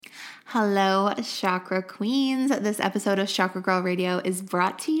Hello, Chakra Queens. This episode of Chakra Girl Radio is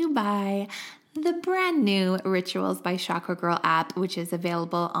brought to you by the brand new Rituals by Chakra Girl app, which is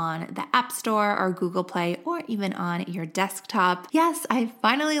available on the App Store or Google Play or even on your desktop. Yes, I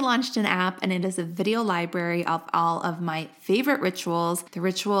finally launched an app and it is a video library of all of my favorite rituals, the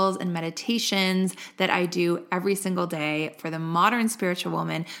rituals and meditations that I do every single day for the modern spiritual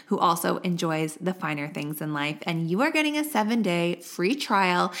woman who also enjoys the finer things in life. And you are getting a 7-day free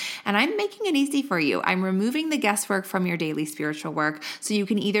trial, and I'm making it easy for you. I'm removing the guesswork from your daily spiritual work, so you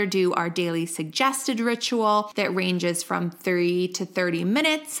can either do our daily suggested ritual that ranges from 3 to 30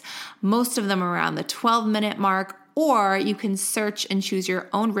 minutes, most of them around the 12-minute mark, or you can search and choose your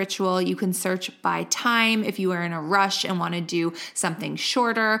own ritual. You can search by time if you are in a rush and want to do something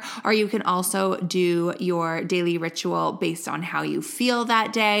shorter, or you can also do your daily ritual based on how you feel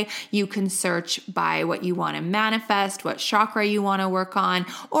that day. You can search by what you want to manifest, what chakra you want to work on,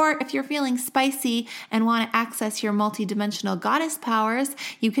 or if you're feeling spicy and want to access your multidimensional goddess powers,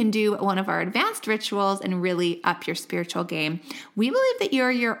 you can do one of our advanced rituals and really up your spiritual game. We believe that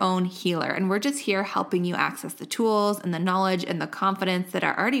you're your own healer, and we're just here helping you access the tools and the knowledge and the confidence that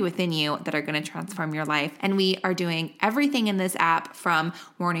are already within you that are going to transform your life. And we are doing everything in this app, from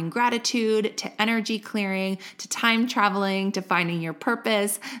morning gratitude to energy clearing to time traveling to finding your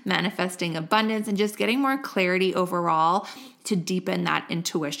purpose, manifesting abundance, and just getting more clarity overall to deepen that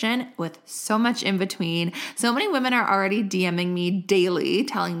intuition, with so much in between. So many women are already DMing me daily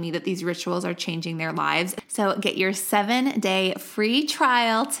telling me that these rituals are changing their lives. So get your 7-day free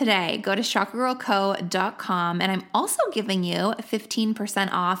trial today. Go to chakragirlco.com, and I'm also giving you 15%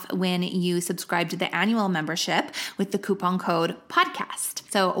 off when you subscribe to the annual membership with the coupon code podcast.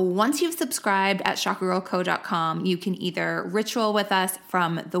 So once you've subscribed at chakragirlco.com, you can either ritual with us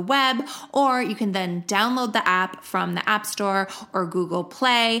from the web, or you can then download the app from the App Store or Google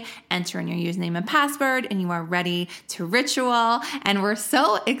Play, enter in your username and password, and you are ready to ritual. And we're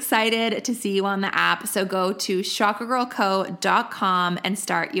so excited to see you on the app. So go to chakragirlco.com and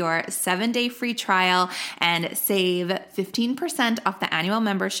start your 7-day free trial and save 15% off the annual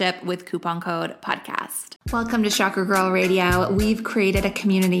membership with coupon code podcast. Welcome to Chakra Girl Radio. We've created a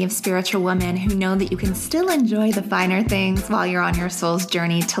community of spiritual women who know that you can still enjoy the finer things while you're on your soul's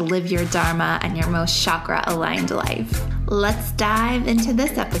journey to live your dharma and your most chakra-aligned life. Let's dive into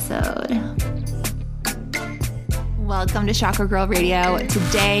this episode. Welcome to Chakra Girl Radio.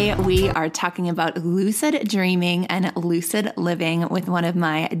 Today we are talking about lucid dreaming and lucid living with one of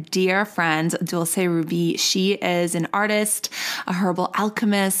my dear friends, Dulce Ruby. She is an artist, a herbal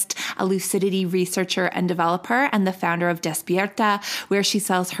alchemist, a lucidity researcher and developer, and the founder of Despierta, where she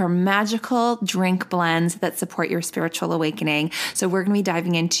sells her magical drink blends that support your spiritual awakening. So we're going to be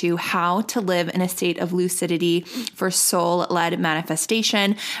diving into how to live in a state of lucidity for soul-led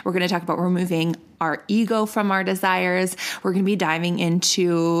manifestation. We're going to talk about removing our ego from our desires. We're going to be diving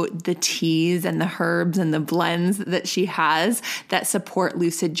into the teas and the herbs and the blends that she has that support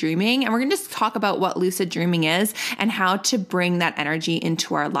lucid dreaming. And we're going to just talk about what lucid dreaming is and how to bring that energy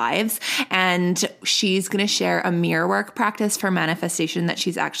into our lives. And she's going to share a mirror work practice for manifestation that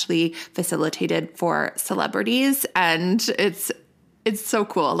she's actually facilitated for celebrities. And it's so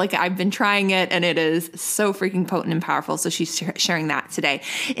cool. Like, I've been trying it and it is so freaking potent and powerful. So she's sharing that today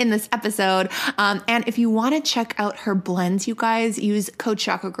in this episode. And if you want to check out her blends, you guys, use code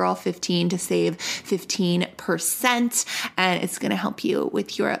ChakraGirl15 to save 15%. And it's going to help you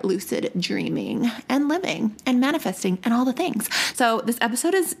with your lucid dreaming and living and manifesting and all the things. So this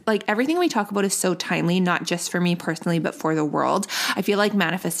episode is like, everything we talk about is so timely, not just for me personally, but for the world. I feel like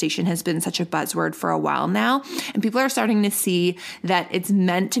manifestation has been such a buzzword for a while now, and people are starting to see that it's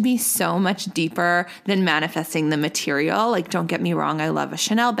meant to be so much deeper than manifesting the material. Like, don't get me wrong, I love a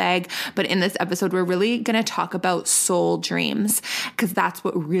Chanel bag, but in this episode, we're really going to talk about soul dreams, because that's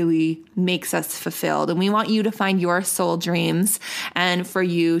what really makes us fulfilled. And we want you to find your soul dreams and for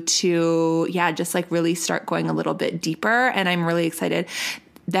you to, just like really start going a little bit deeper. And I'm really excited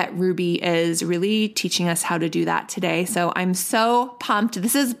that Ruby is really teaching us how to do that today. So I'm so pumped.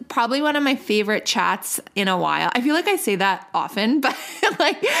 This is probably one of my favorite chats in a while. I feel like I say that often, but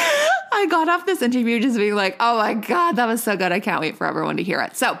like, I got off this interview just being like, oh my God, that was so good. I can't wait for everyone to hear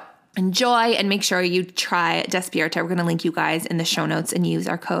it. So enjoy, and make sure you try Despierta. We're going to link you guys in the show notes and use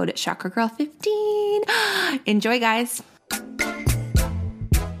our code ChakraGirl15. Enjoy, guys.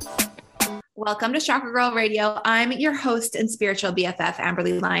 Welcome to Chakra Girl Radio. I'm your host and spiritual BFF,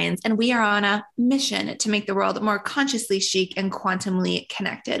 Amberly Lyons, and we are on a mission to make the world more consciously chic and quantumly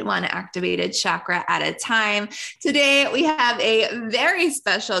connected, one activated chakra at a time. Today, we have a very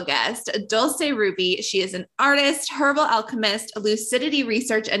special guest, Dulce Ruby. She is an artist, herbal alchemist, lucidity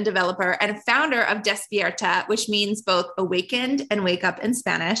research and developer, and founder of Despierta, which means both awakened and wake up in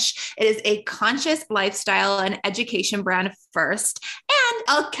Spanish. It is a conscious lifestyle and education brand first, and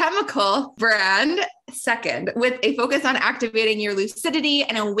alchemical brand second, with a focus on activating your lucidity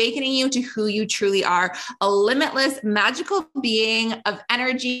and awakening you to who you truly are, a limitless magical being of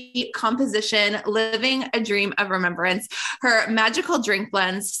energy, composition, living a dream of remembrance. Her magical drink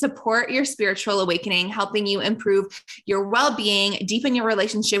blends support your spiritual awakening, helping you improve your well-being, deepen your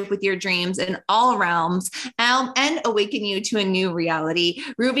relationship with your dreams in all realms, and awaken you to a new reality.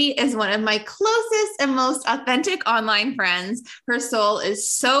 Ruby is one of my closest and most authentic online friends. Her soul is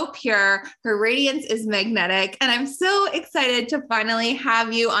so pure. Her radiance is magnetic. And I'm so excited to finally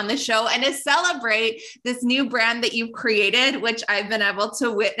have you on the show and to celebrate this new brand that you've created, which I've been able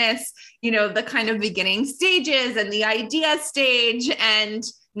to witness, the kind of beginning stages and the idea stage. And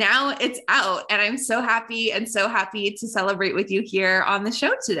now it's out. And I'm so happy to celebrate with you here on the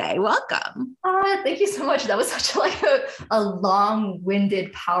show today. Welcome. Thank you so much. That was such a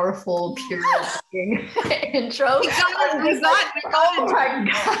long-winded, powerful, pure intro. We got it. Oh my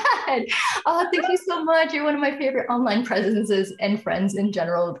God. Thank you so much. You're one of my favorite online presences and friends in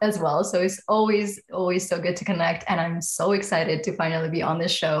general as well. So it's always so good to connect. And I'm so excited to finally be on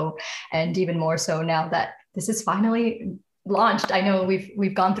this show. And even more so now that this is finally launched. I know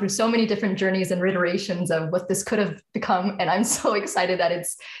we've gone through so many different journeys and iterations of what this could have become, and I'm so excited that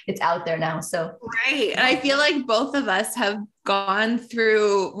it's out there now. So right, and I feel like both of us have gone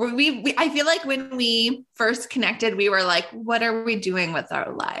through. I feel like when we first connected, we were like, "What are we doing with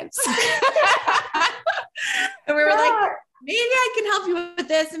our lives?" And we were like, maybe I can help you with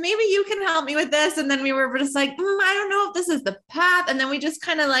this, and maybe you can help me with this, and then we were just like, I don't know if this is the path, and then we just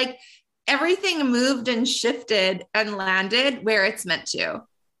kind of like. Everything moved and shifted and landed where it's meant to.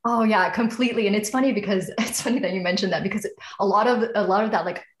 Oh yeah, completely. And it's funny because it's funny that you mentioned that, because a lot of that,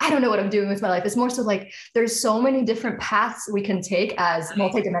 like, I don't know what I'm doing with my life. It's more so like, there's so many different paths we can take as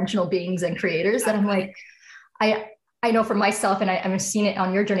multidimensional beings and creators that I'm like, I know for myself, and I'm seeing it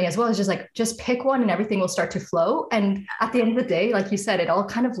on your journey as well. It's just like, just pick one and everything will start to flow. And at the end of the day, like you said, it all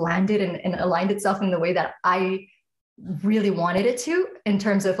kind of landed and aligned itself in the way that I really wanted it to, in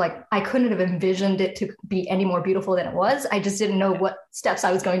terms of like, I couldn't have envisioned it to be any more beautiful than it was. I just didn't know what steps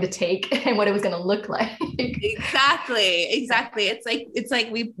I was going to take and what it was going to look like. Exactly. It's like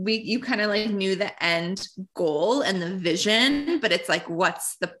you kind of like knew the end goal and the vision, but it's like,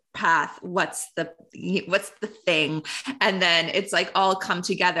 what's the path? What's the thing? And then it's like all come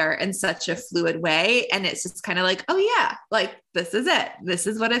together in such a fluid way. And it's just kind of like, oh yeah, like this is it. This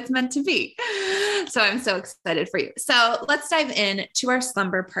is what it's meant to be. So I'm so excited for you. So let's dive in to our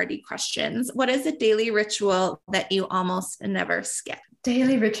slumber party questions. What is a daily ritual that you almost never skip?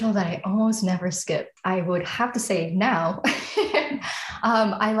 Daily ritual that I almost never skip. I would have to say now,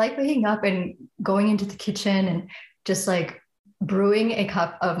 I like waking up and going into the kitchen and just like brewing a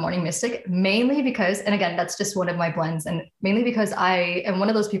cup of morning mystic, mainly because, and again, that's just one of my blends, and mainly because I am one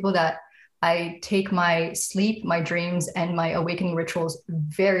of those people that I take my sleep, my dreams, and my awakening rituals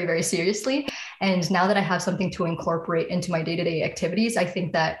very, very seriously. And now that I have something to incorporate into my day-to-day activities, I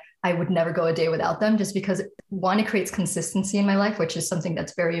think that I would never go a day without them, just because one, it creates consistency in my life, which is something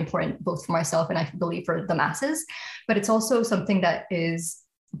that's very important, both for myself and I believe for the masses. But it's also something that is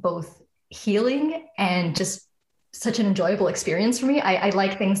both healing and just such an enjoyable experience for me. I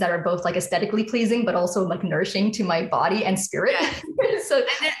like things that are both like aesthetically pleasing, but also like nourishing to my body and spirit. So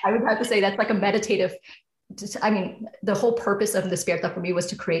I would have to say that's like a meditative, the whole purpose of the Despierta for me was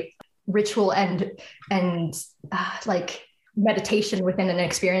to create ritual and like meditation within an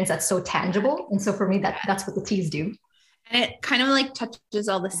experience that's so tangible. And so for me, that's what the teas do. And it kind of like touches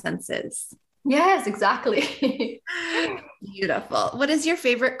all the senses. Yes, exactly. Beautiful. What is your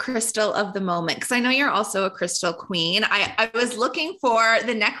favorite crystal of the moment? Because I know you're also a crystal queen. I was looking for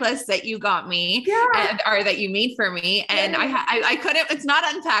the necklace that you got me, or that you made for me, and I couldn't. It's not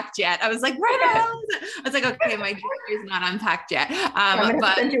unpacked yet. I was like, I was like, okay, my jewelry is not unpacked yet.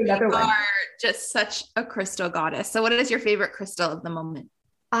 But you are just such a crystal goddess. So, what is your favorite crystal of the moment?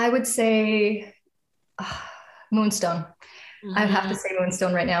 I would say moonstone. Mm-hmm. I have to say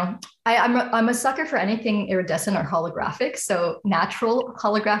moonstone right now. I'm a sucker for anything iridescent or holographic. So natural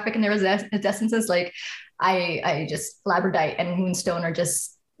holographic and iridescences, like I just labradorite and moonstone are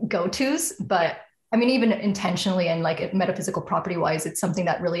just go-tos. But I mean, even intentionally and like metaphysical property wise, it's something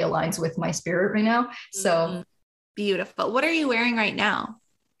that really aligns with my spirit right now. So Beautiful. What are you wearing right now?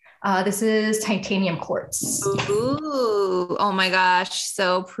 this is titanium quartz. Ooh, oh my gosh,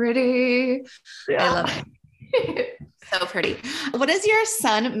 so pretty. I Yeah. love it. So pretty. What is your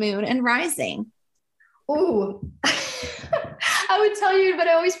sun, moon, and rising? Ooh, I would tell you, but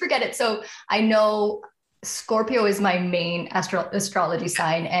I always forget it. So I know Scorpio is my main astrology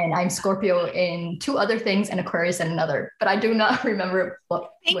sign, and I'm Scorpio in two other things and Aquarius in another, but I do not remember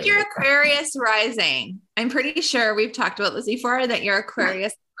what. I think you're Aquarius rising. I'm pretty sure we've talked about this before, that you're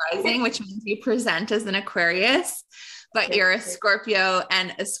Aquarius rising, which means you present as an Aquarius, but you're a Scorpio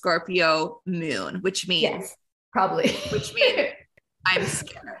and a Scorpio moon, which means yes, probably. Which means I'm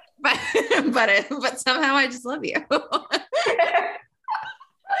scared, but somehow I just love you.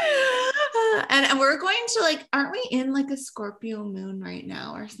 And we're going to like, aren't we in like a Scorpio moon right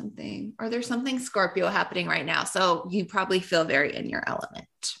now or something? Or there's something Scorpio happening right now. So you probably feel very in your element.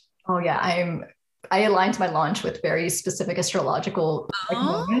 Oh yeah, I aligned my launch with very specific astrological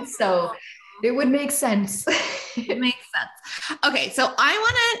moments, so it would make sense. It makes sense. Okay, so I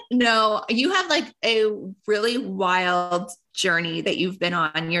want to know, you have like a really wild journey that you've been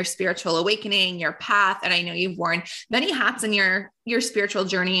on, your spiritual awakening, your path, and I know you've worn many hats in your spiritual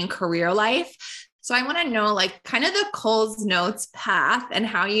journey and career life. So I want to know like kind of the Coles Notes path and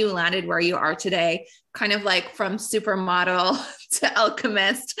how you landed where you are today, kind of like from supermodel to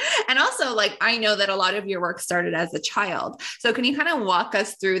alchemist. And also like, I know that a lot of your work started as a child. So can you kind of walk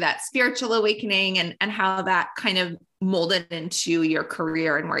us through that spiritual awakening and how that kind of molded into your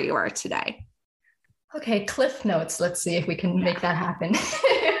career and where you are today? Okay, Cliff Notes. Let's see if we can make that happen.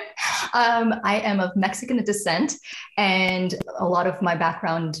 I am of Mexican descent, and a lot of my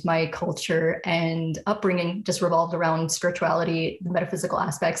background, my culture, and upbringing just revolved around spirituality, the metaphysical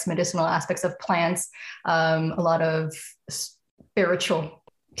aspects, medicinal aspects of plants, a lot of spiritual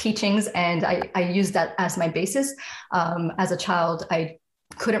teachings, and I use that as my basis. As a child, I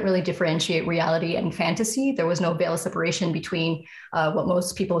couldn't really differentiate reality and fantasy. There was no veil of separation between what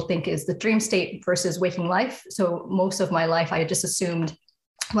most people think is the dream state versus waking life. So most of my life, I had just assumed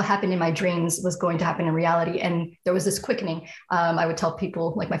what happened in my dreams was going to happen in reality. And there was this quickening. I would tell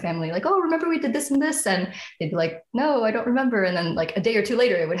people like my family, like, oh, remember we did this and this? And they'd be like, no, I don't remember. And then like a day or two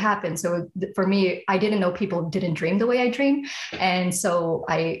later, it would happen. So for me, I didn't know people didn't dream the way I dream. And so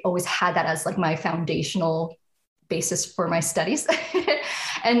I always had that as like my foundational basis for my studies.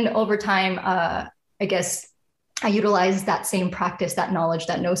 And over time, I guess I utilized that same practice, that knowledge,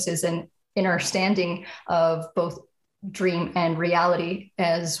 that gnosis, and understanding of both dream and reality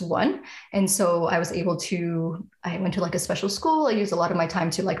as one. And so I was able to, I went to like a special school. I used a lot of my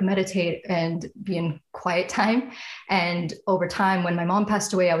time to like meditate and be in quiet time. And over time, when my mom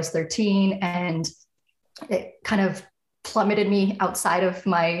passed away, I was 13, and it kind of plummeted me outside of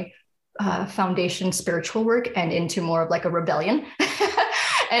my foundation spiritual work and into more of like a rebellion.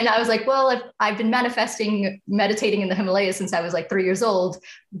 And I was like, well, I've been manifesting, meditating in the Himalayas since I was like 3 years old.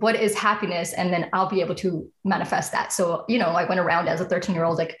 What is happiness? And then I'll be able to manifest that. So, you know, I went around as a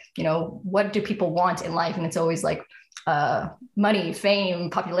 13-year-old, like, you know, what do people want in life? And it's always like money, fame,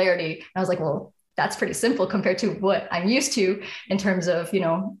 popularity. And I was like, well, that's pretty simple compared to what I'm used to in terms of, you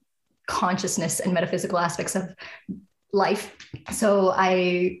know, consciousness and metaphysical aspects of life. So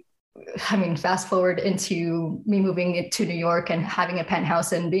I mean, fast forward into me moving to New York and having a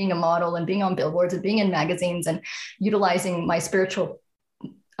penthouse and being a model and being on billboards and being in magazines and utilizing my spiritual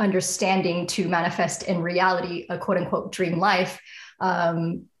understanding to manifest in reality a quote unquote dream life.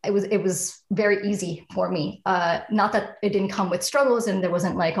 It was very easy for me. Not that it didn't come with struggles and there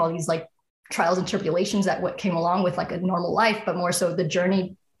wasn't like all these like trials and tribulations that what came along with like a normal life, but more so the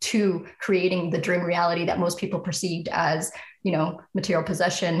journey to creating the dream reality that most people perceived as, you know, material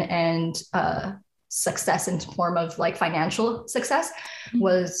possession and success in form of like financial success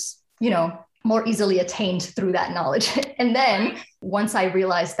was, you know, more easily attained through that knowledge. And then once I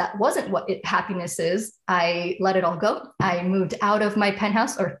realized that wasn't what happiness is, I let it all go. I moved out of my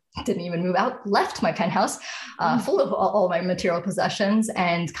penthouse, or didn't even move out, left my penthouse full of all my material possessions,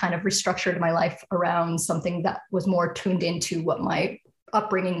 and kind of restructured my life around something that was more tuned into what my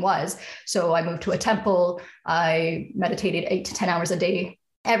upbringing was. So I moved to a temple. I meditated 8 to 10 hours a day,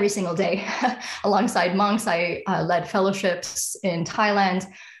 every single day, alongside monks. I led fellowships in Thailand.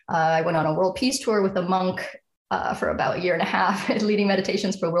 I went on a world peace tour with a monk for about 1.5 years, leading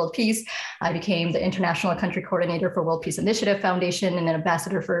meditations for world peace. I became the international country coordinator for World Peace Initiative Foundation and an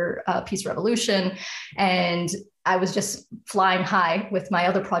ambassador for Peace Revolution. And I was just flying high with my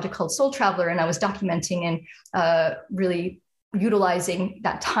other project called Soul Traveler. And I was documenting and really utilizing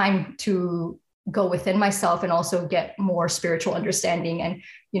that time to go within myself and also get more spiritual understanding and,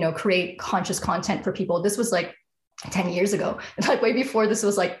 create conscious content for people. This was like 10 years ago, like way before this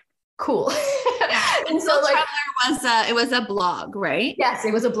was like cool. Yeah. And so like, it was a blog, right? Yes,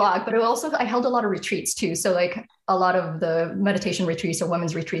 it was a blog, but I held a lot of retreats too. So like a lot of the meditation retreats or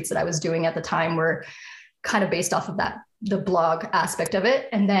women's retreats that I was doing at the time were kind of based off of the blog aspect of it.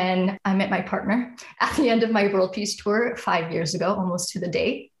 And then I met my partner at the end of my World Peace Tour 5 years ago, almost to the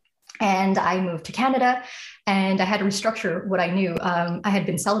date. And I moved to Canada and I had to restructure what I knew. I had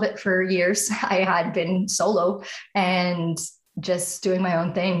been celibate for years. I had been solo and just doing my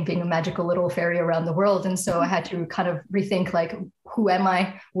own thing, being a magical little fairy around the world. And so I had to kind of rethink, like, who am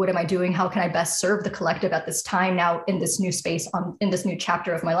I? What am I doing? How can I best serve the collective at this time now in this new space, in this new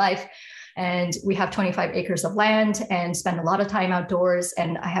chapter of my life? And we have 25 acres of land and spend a lot of time outdoors.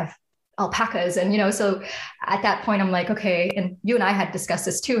 And I have alpacas. And, so at that point, I'm like, okay. And you and I had discussed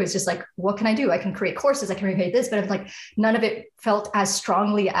this too. It's just like, what can I do? I can create courses. I can create this, but it's like, none of it felt as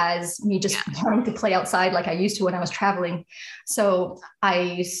strongly as me just wanting to play outside like I used to when I was traveling. So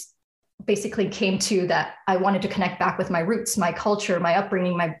I basically came to that. I wanted to connect back with my roots, my culture, my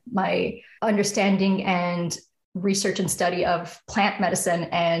upbringing, my understanding and research and study of plant medicine.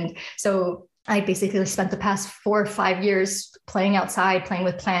 And so I basically spent the past 4 or 5 years playing outside, playing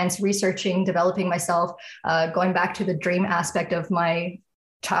with plants, researching, developing myself, going back to the dream aspect of my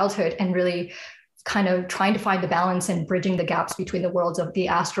childhood and really kind of trying to find the balance and bridging the gaps between the worlds of the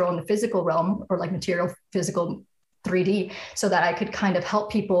astral and the physical realm, or like material, physical 3D, so that I could kind of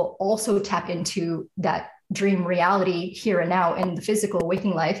help people also tap into that dream reality here and now in the physical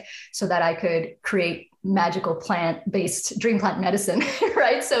waking life, so that I could create magical plant-based dream plant medicine,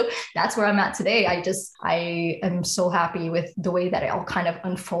 right? So that's where I'm at today. I am so happy with the way that it all kind of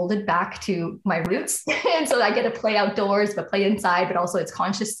unfolded back to my roots. And so I get to play outdoors, but play inside, but also it's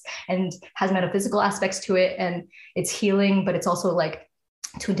conscious and has metaphysical aspects to it. And it's healing, but it's also like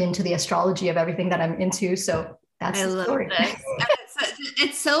tuned into the astrology of everything that I'm into. So that's the story.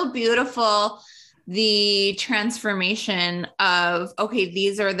 It's so beautiful. The transformation of, okay,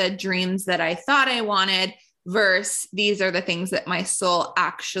 these are the dreams that I thought I wanted versus these are the things that my soul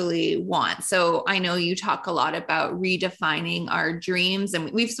actually wants. So I know you talk a lot about redefining our dreams,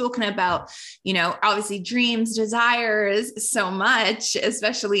 and we've spoken about, obviously dreams, desires so much,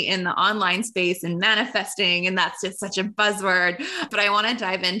 especially in the online space and manifesting. And that's just such a buzzword, but I want to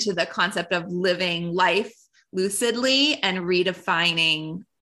dive into the concept of living life lucidly and redefining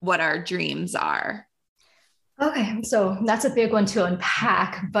what our dreams are. Okay, so that's a big one to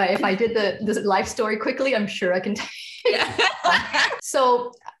unpack, but if I did the life story quickly, I'm sure I can.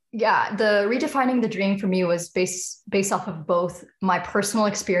 So yeah, the redefining the dream for me was based off of both my personal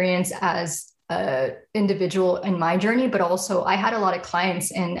experience as an individual in my journey, but also I had a lot of clients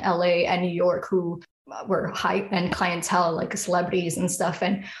in LA and New York who were high-end clientele, like celebrities and stuff,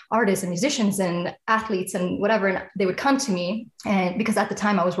 and artists and musicians and athletes and whatever. And they would come to me, and because at the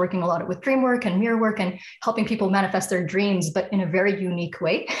time I was working a lot with dream work and mirror work and helping people manifest their dreams, but in a very unique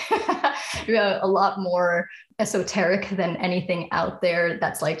way, a lot more esoteric than anything out there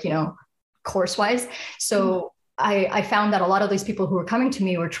that's like, course-wise. So I found that a lot of these people who were coming to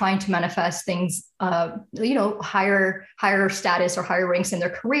me were trying to manifest things, higher status or higher ranks in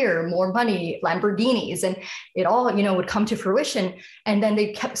their career, more money, Lamborghinis, and it all, would come to fruition. And then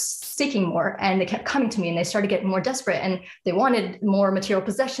they kept seeking more and they kept coming to me and they started getting more desperate and they wanted more material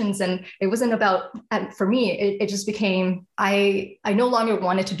possessions. And it wasn't about, for me, it just became, I no longer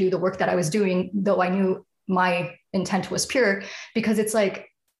wanted to do the work that I was doing, though I knew my intent was pure, because it's like,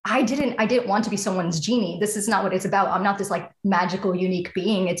 I didn't want to be someone's genie. This is not what it's about. I'm not this like magical, unique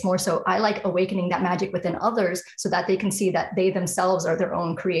being. It's more so I like awakening that magic within others so that they can see that they themselves are their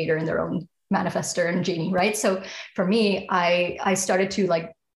own creator and their own manifester and genie, right? So for me, I started to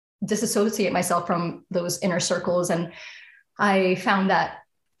like disassociate myself from those inner circles. And I found that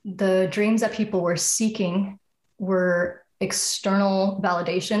the dreams that people were seeking were external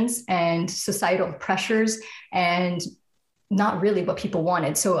validations and societal pressures and not really what people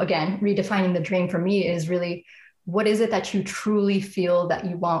wanted. So again, redefining the dream for me is really, what is it that you truly feel that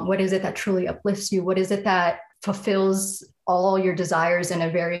you want? What is it that truly uplifts you? What is it that fulfills all your desires in a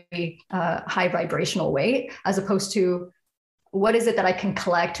very high vibrational way, as opposed to what is it that I can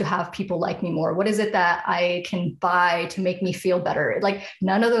collect to have people like me more? What is it that I can buy to make me feel better? Like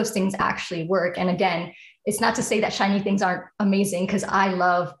none of those things actually work. And again, it's not to say that shiny things aren't amazing, because I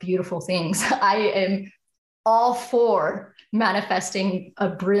love beautiful things. I am all for manifesting a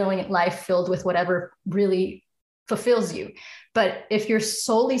brilliant life filled with whatever really fulfills you. But if you're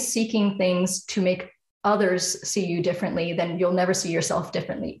solely seeking things to make others see you differently, then you'll never see yourself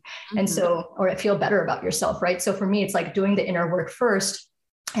differently. And so, or feel better about yourself, right? So for me, it's like doing the inner work first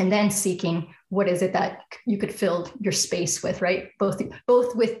and then seeking what is it that you could fill your space with, right?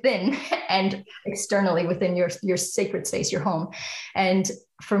 Both within and externally within your sacred space, your home. And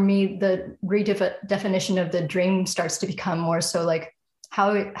for me, the redefinition of the dream starts to become more so like,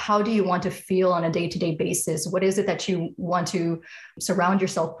 how do you want to feel on a day-to-day basis? What is it that you want to surround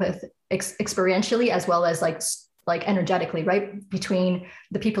yourself with experientially as well as like energetically, right? Between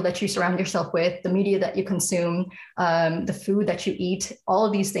the people that you surround yourself with, the media that you consume, the food that you eat, all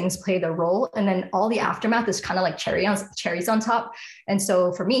of these things play their role. And then all the aftermath is kind of like cherries on top. And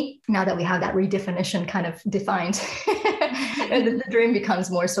so for me, now that we have that redefinition kind of defined, the dream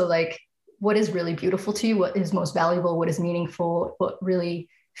becomes more so like, what is really beautiful to you? What is most valuable? What is meaningful? What really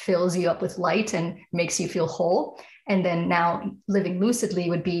fills you up with light and makes you feel whole? And then now living lucidly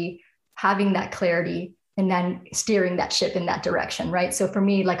would be having that clarity and then steering that ship in that direction, right? So for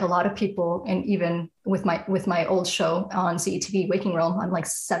me, like a lot of people, and even with my old show on CETV, Waking Realm, I'm like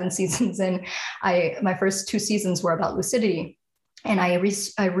 7 seasons in. My first 2 seasons were about lucidity, and I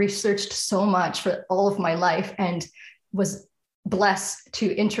researched so much for all of my life, and was blessed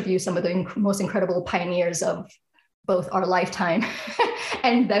to interview some of the most incredible pioneers of both our lifetime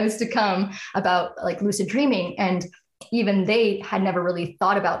and those to come about like lucid dreaming. And even they had never really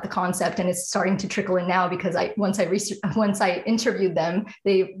thought about the concept, and it's starting to trickle in now because once I interviewed them,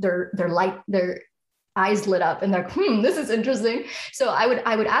 their eyes lit up and they're like, this is interesting. So I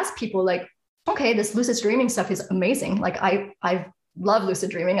would ask people like, okay, this lucid dreaming stuff is amazing. Like I love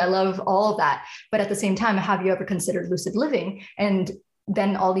lucid dreaming. I love all of that. But at the same time, have you ever considered lucid living? And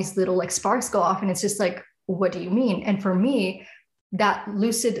then all these little like sparks go off, and it's just like, what do you mean? And for me, that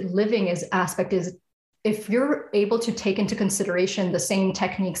lucid living aspect is if you're able to take into consideration the same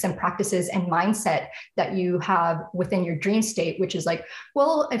techniques and practices and mindset that you have within your dream state, which is like,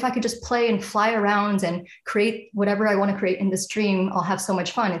 well, if I could just play and fly around and create whatever I want to create in this dream, I'll have so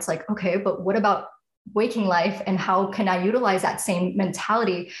much fun. It's like, okay, but what about waking life, and how can I utilize that same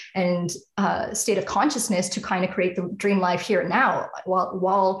mentality and state of consciousness to kind of create the dream life here and now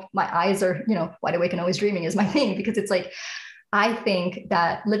while my eyes are, wide awake and always dreaming is my thing. Because it's like, I think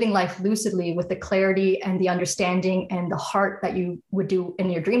that living life lucidly with the clarity and the understanding and the heart that you would do in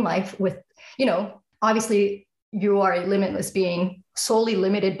your dream life with, obviously you are a limitless being, solely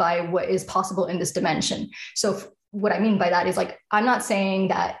limited by what is possible in this dimension. So what I mean by that is like, I'm not saying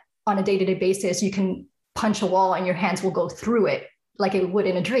that on a day-to-day basis, you can punch a wall and your hands will go through it like it would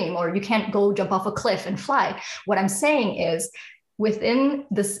in a dream, or you can't go jump off a cliff and fly. What I'm saying is within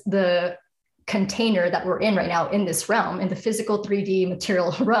the container that we're in right now in this realm, in the physical 3D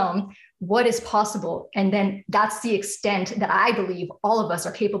material realm, what is possible? And then that's the extent that I believe all of us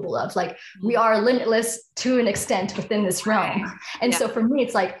are capable of. Like we are limitless to an extent within this realm. And so for me,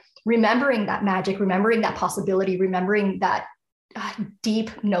 it's like remembering that magic, remembering that possibility, remembering that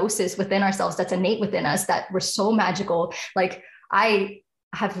deep gnosis within ourselves that's innate within us, that we're so magical. Like I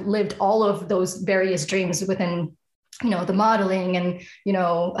have lived all of those various dreams within the modeling and,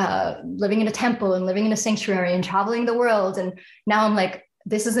 living in a temple and living in a sanctuary and traveling the world. And now I'm like,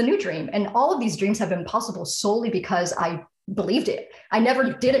 this is a new dream. And all of these dreams have been possible solely because I believed it. I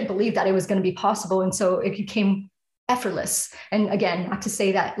never didn't believe that it was going to be possible. And so it became effortless. And again, not to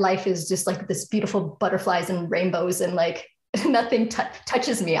say that life is just like this beautiful butterflies and rainbows and like nothing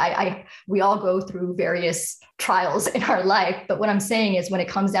touches me. We all go through various trials in our life. But what I'm saying is when it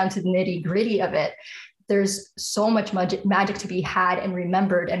comes down to the nitty gritty of it, there's so much magic to be had and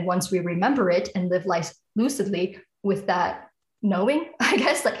remembered. And once we remember it and live life lucidly with that knowing, I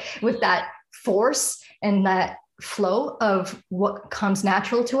guess, like with that force and that flow of what comes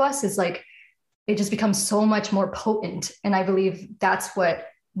natural to us, is like, it just becomes so much more potent. And I believe that's what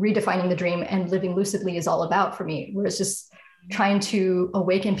redefining the dream and living lucidly is all about for me, where it's just trying to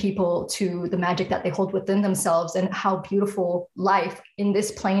awaken people to the magic that they hold within themselves and how beautiful life in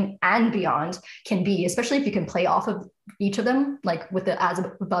this plane and beyond can be, especially if you can play off of each of them, like with the as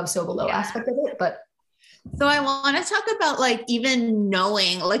above, so below aspect of it. But so I want to talk about like even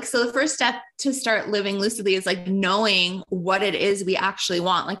knowing, like, so the first step to start living lucidly is like knowing what it is we actually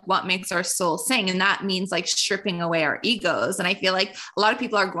want, like what makes our soul sing. And that means like stripping away our egos. And I feel like a lot of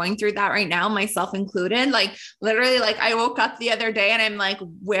people are going through that right now, myself included. Like literally, like I woke up the other day and I'm like,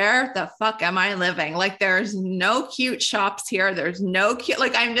 where the fuck am I living? Like there's no cute shops here. There's no cute,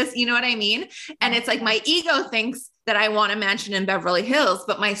 like I'm just, you know what I mean? And it's like my ego thinks that I want a mansion in Beverly Hills,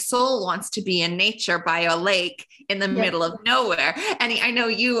 but my soul wants to be in nature by a lake in the middle of nowhere. And I know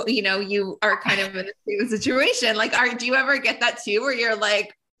you are kind of in the same situation. Like, do you ever get that too, where you're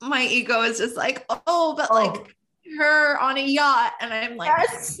like, my ego is just like, oh, but Oh. like her on a yacht. And I'm like,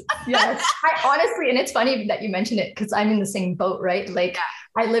 Yes. Yes. I honestly, and it's funny that you mentioned it because I'm in the same boat, right? Like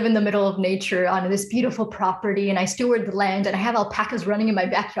I live in the middle of nature on this beautiful property and I steward the land and I have alpacas running in my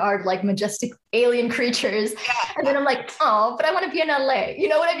backyard like majestic alien creatures. And then I'm like, oh, but I want to be in LA. You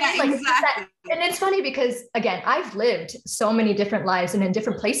know what I mean? yeah, Like exactly. and it's funny because again, I've lived so many different lives and in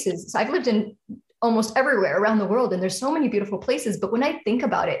different places. So I've lived in almost everywhere around the world and there's so many beautiful places. But when I think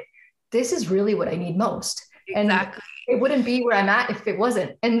about it, this is really what I need most. Exactly. And it wouldn't be where I'm at if it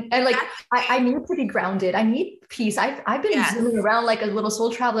wasn't. And like I need to be grounded. I need peace. I've been zooming around like a little soul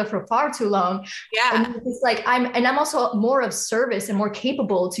traveler for far too long. Yeah. And it's like I'm also more of service and more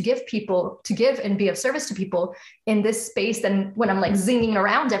capable to give and be of service to people in this space than when I'm like zinging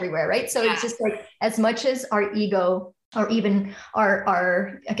around everywhere. Right. So it's just like as much as our ego or even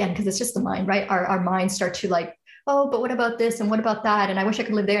our again, because it's just the mind, right? Our minds start to like, oh, but what about this? And what about that? And I wish I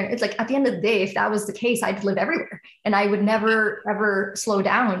could live there. And it's like, at the end of the day, if that was the case, I'd live everywhere and I would never, ever slow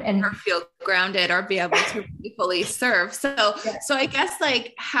down and or feel grounded or be able to fully serve. So I guess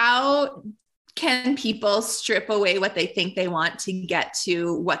like, how can people strip away what they think they want to get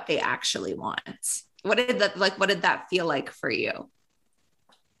to what they actually want? What did that feel like for you?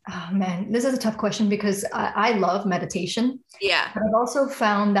 Oh man, this is a tough question because I love meditation. Yeah. But I've also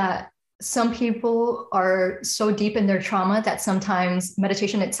found that some people are so deep in their trauma that sometimes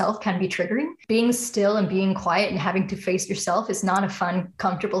meditation itself can be triggering. Being still and being quiet and having to face yourself is not a fun,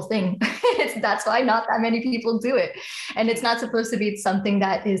 comfortable thing. That's why not that many people do it. And it's not supposed to be something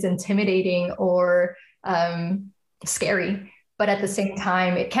that is intimidating or scary. But at the same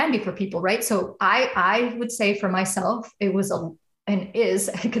time, it can be for people, right? So I would say for myself, it was and is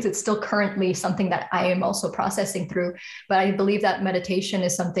because it's still currently something that I am also processing through. But I believe that meditation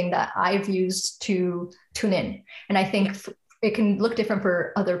is something that I've used to tune in. And I think it can look different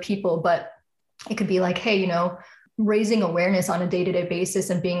for other people, but it could be like, hey, you know, raising awareness on a day-to-day basis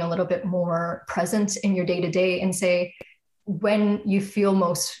and being a little bit more present in your day-to-day and say, when you feel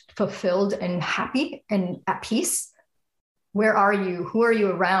most fulfilled and happy and at peace, where are you? Who are you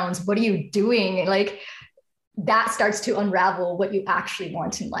around? What are you doing? Like, that starts to unravel what you actually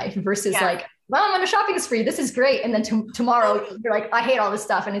want in life versus like, well, I'm on a shopping spree. This is great. And then tomorrow you're like, I hate all this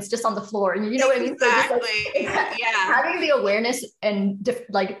stuff. And it's just on the floor. And you know what I mean? Exactly. So having the awareness and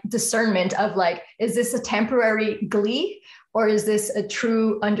like discernment of like, is this a temporary glee or is this a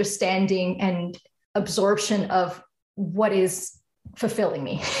true understanding and absorption of what is fulfilling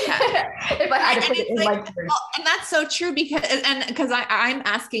me? If I had to put it in like words. Well, and that's so true because I'm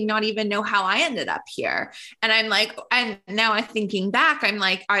asking not even know how I ended up here. And I'm like, and now I'm thinking back, I'm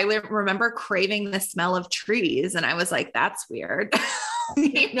like, I remember craving the smell of trees. And I was like, that's weird.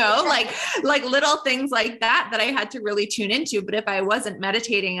 You know, like little things like that I had to really tune into. But if I wasn't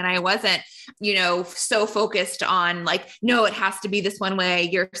meditating and I wasn't, you know, so focused on like, no, it has to be this one way,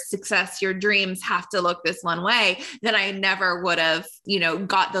 your success, your dreams have to look this one way, then I never would have, you know,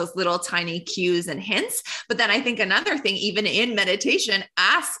 got those little tiny cues and hints. But then I think another thing, even in meditation,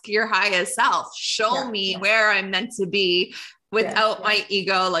 ask your highest self, show me where I'm meant to be. Without my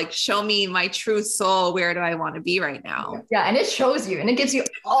ego, like show me my true soul. Where do I want to be right now? Yeah. And it shows you and it gives you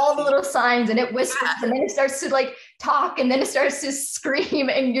all the little signs and it whispers and then it starts to like talk and then it starts to scream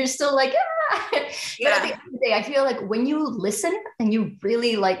and you're still like, ah. But at the end of the day, I feel like when you listen and you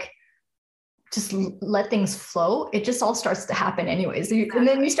really like just let things flow, it just all starts to happen anyways. And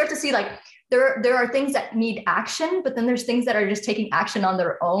then you start to see like, there are things that need action, but then there's things that are just taking action on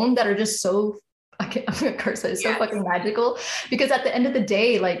their own that are just so I'm gonna curse it. It's so fucking magical because at the end of the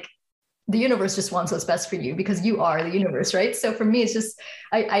day, like the universe just wants what's best for you because you are the universe, right? So for me, it's just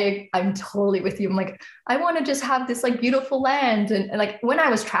I'm totally with you. I'm like, I want to just have this like beautiful land, and like when I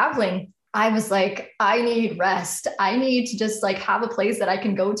was traveling, I was like, I need rest. I need to just like have a place that I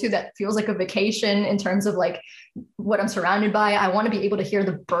can go to that feels like a vacation in terms of like what I'm surrounded by. I want to be able to hear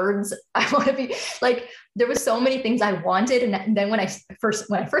the birds. I want to be like, there was so many things I wanted. And then when I first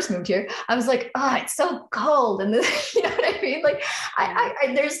moved here, I was like, oh, it's so cold. And this, you know what I mean? Like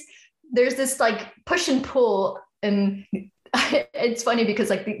there's this like push and pull, and it's funny because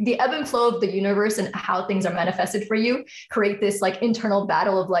like the ebb and flow of the universe and how things are manifested for you create this like internal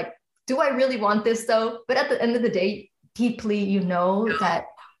battle of like, do I really want this though? But at the end of the day, deeply, you know that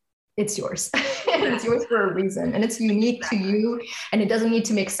it's yours. It's yours for a reason. And it's unique to you. And it doesn't need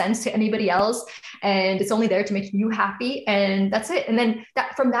to make sense to anybody else. And it's only there to make you happy. And that's it. And then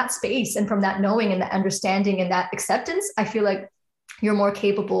that from that space and from that knowing and that understanding and that acceptance, I feel like you're more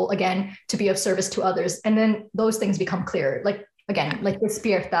capable again to be of service to others. And then those things become clear. Like again, like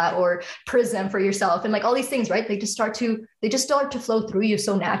Despierta or Prism for yourself and like all these things, right? They just start to flow through you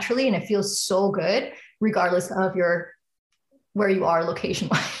so naturally, and it feels so good regardless of your where you are location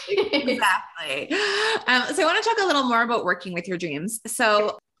wise. Exactly. So I want to talk a little more about working with your dreams.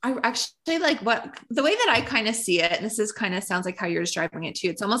 So I actually like what the way that I kind of see it, and this is kind of sounds like how you're describing it too.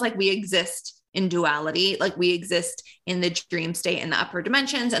 It's almost like we exist in duality, like we exist in the dream state in the upper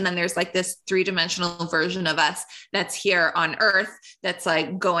dimensions. And then there's like this 3-dimensional version of us that's here on earth, that's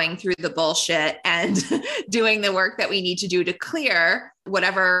like going through the bullshit and doing the work that we need to do to clear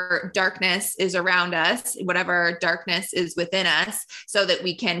whatever darkness is around us, whatever darkness is within us, so that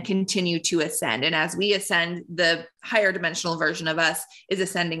we can continue to ascend. And as we ascend, the higher dimensional version of us is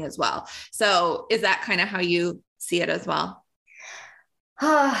ascending as well. So is that kind of how you see it as well?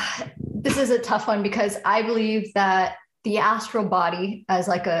 This is a tough one because I believe that the astral body as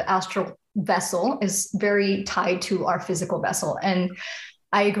like an astral vessel is very tied to our physical vessel. And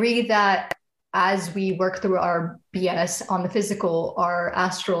I agree that as we work through our BS on the physical, our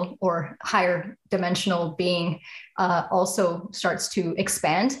astral or higher dimensional being also starts to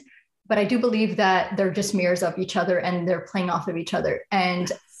expand. But I do believe that they're just mirrors of each other and they're playing off of each other.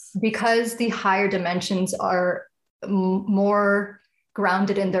 And because the higher dimensions are more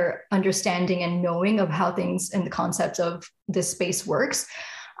grounded in their understanding and knowing of how things and the concepts of this space works,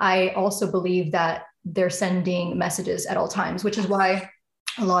 I also believe that they're sending messages at all times, which is why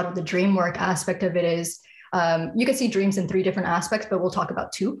a lot of the dream work aspect of it is you can see dreams in 3 different aspects, but we'll talk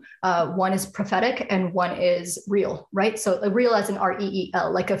about 2. One is prophetic and one is real, right? So real as in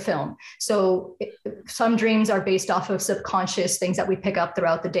REEL, like a film. So some dreams are based off of subconscious things that we pick up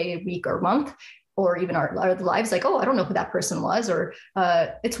throughout the day, week, or month, or even our lives, like, oh, I don't know who that person was, or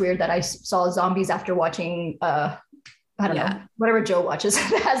it's weird that I saw zombies after watching, I don't know, whatever Joe watches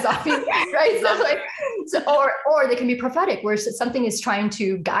that has zombies, right? Or they can be prophetic, where something is trying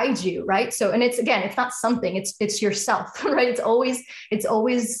to guide you, right? So, and it's not something, it's yourself, right? It's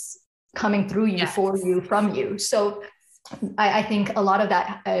always coming through you, for you, from you. So I think a lot of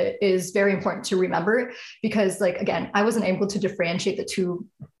that is very important to remember, because like, again, I wasn't able to differentiate the 2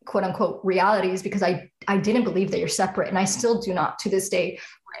 quote unquote realities because I didn't believe that you're separate. And I still do not to this day,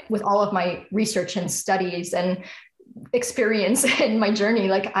 with all of my research and studies and experience in my journey.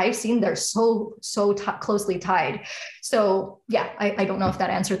 Like I've seen they're so closely tied. So yeah, I don't know if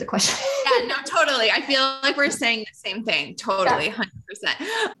that answered the question. Yeah, no, totally. I feel like we're saying the same thing. Totally. Yeah.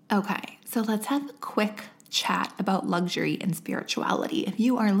 100%. Okay. So let's have a quick chat about luxury and spirituality. If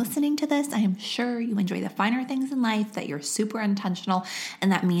you are listening to this, I am sure you enjoy the finer things in life, that you're super intentional,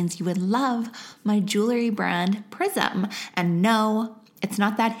 and that means you would love my jewelry brand, Prism. And no, it's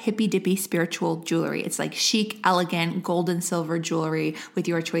not that hippy dippy spiritual jewelry. It's like chic, elegant, gold and silver jewelry with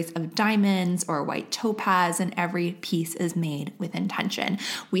your choice of diamonds or white topaz, and every piece is made with intention.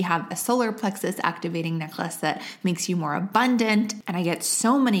 We have a solar plexus activating necklace that makes you more abundant, and I get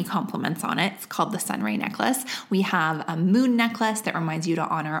so many compliments on it. It's called the Sunray necklace. We have a moon necklace that reminds you to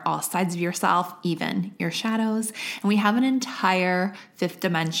honor all sides of yourself, even your shadows. And we have an entire 5th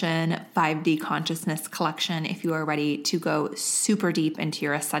dimension 5D consciousness collection if you are ready to go super deep into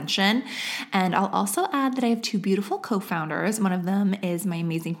your ascension. And I'll also add that I have 2 beautiful co-founders. One of them is my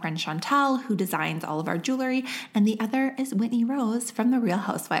amazing friend Chantal, who designs all of our jewelry, and the other is Whitney Rose from The Real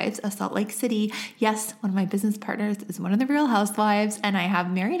Housewives of Salt Lake City. Yes, one of my business partners is one of the Real Housewives, and I have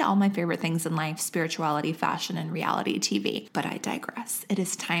married all my favorite things in life: spirituality, fashion, and reality TV. But I digress. It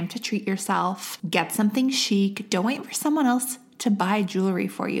is time to treat yourself. Get something chic. Don't wait for someone else to buy jewelry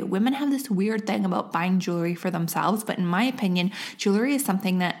for you. Women have this weird thing about buying jewelry for themselves, but in my opinion, jewelry is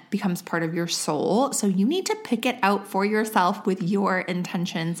something that becomes part of your soul. So you need to pick it out for yourself with your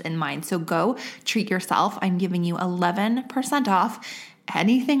intentions in mind. So go treat yourself. I'm giving you 11% off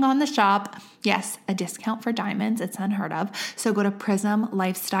anything on the shop. Yes, a discount for diamonds. It's unheard of. So go to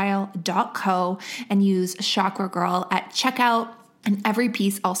prismlifestyle.co and use Chakra Girl at checkout. And every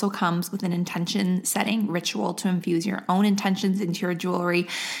piece also comes with an intention setting ritual to infuse your own intentions into your jewelry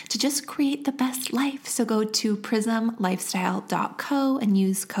to just create the best life. So go to prismlifestyle.co and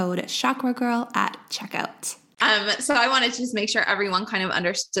use code ChakraGirl at checkout. So I wanted to just make sure everyone kind of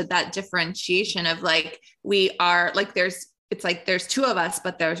understood that differentiation of like, we are like, there's 2 of us,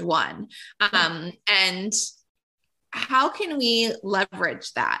 but there's one. And how can we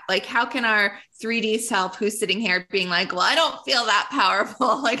leverage that? Like, how can our 3D self who's sitting here being like, well, I don't feel that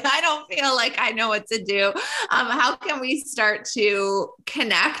powerful. Like, I don't feel like I know what to do. How can we start to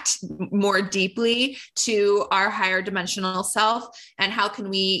connect more deeply to our higher dimensional self? And how can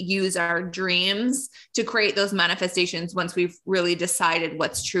we use our dreams to create those manifestations once we've really decided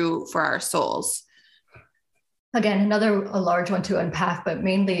what's true for our souls? Again, another a large one to unpack, but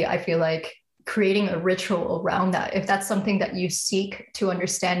mainly I feel like creating a ritual around that. If that's something that you seek to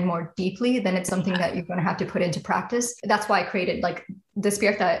understand more deeply, then it's something that you're going to have to put into practice. That's why I created like the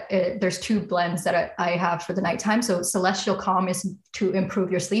spirit that there's two blends that I have for the nighttime. So celestial calm is to improve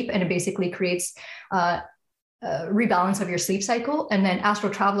your sleep, and it basically creates rebalance of your sleep cycle. And then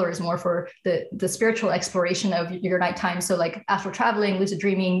astral traveler is more for the spiritual exploration of your nighttime. So like astral traveling, lucid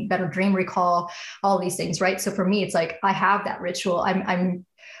dreaming, better dream recall, all these things, right? So for me, it's like I have that ritual.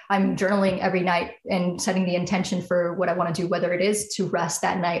 I'm journaling every night and setting the intention for what I want to do, whether it is to rest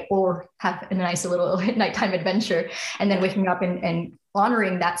that night or have a nice little nighttime adventure, and then waking up and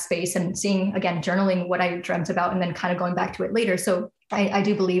honoring that space and seeing, again, journaling what I dreamt about and then kind of going back to it later. So I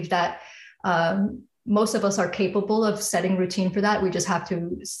do believe that most of us are capable of setting routine for that. We just have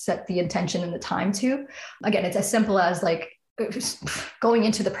to set the intention and the time to. Again, it's as simple as like going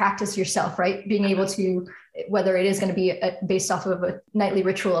into the practice yourself, right? Being able to, whether it is going to be based off of a nightly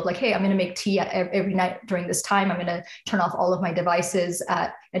ritual of like, hey, I'm going to make tea every night during this time. I'm going to turn off all of my devices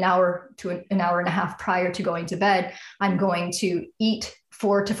at an hour to an hour and a half prior to going to bed. I'm going to eat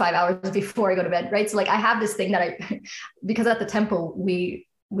 4 to 5 hours before I go to bed, right? So like I have this thing that because at the temple, we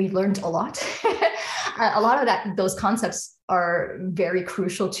learned a lot. A lot of those concepts are very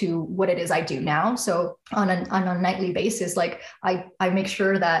crucial to what it is I do now. So on a nightly basis, like I make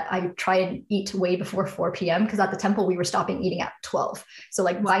sure that I try and eat way before 4 p.m. because at the temple we were stopping eating at 12. So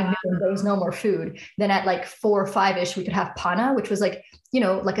like by noon, there was no more food. Then at like 4 or 5-ish, we could have pana, which was like,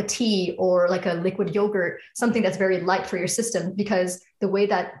 like a tea or like a liquid yogurt, something that's very light for your system. Because the way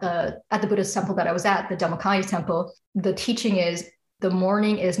that at the Buddhist temple that I was at, the Dhammakaya temple, the teaching is the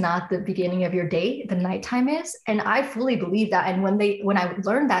morning is not the beginning of your day, the nighttime is. And I fully believe that. And when I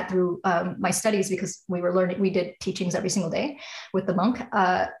learned that through my studies, because we did teachings every single day with the monk,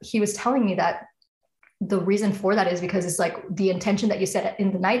 he was telling me that the reason for that is because it's like the intention that you set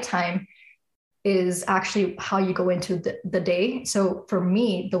in the nighttime is actually how you go into the day. So for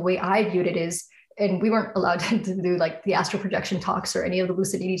me, the way I viewed it is, and we weren't allowed to do like the astral projection talks or any of the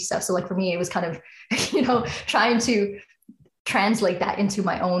lucidity stuff. So like for me, it was kind of, trying to translate that into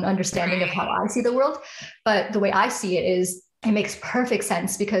my own understanding of how I see the world. But the way I see it is, it makes perfect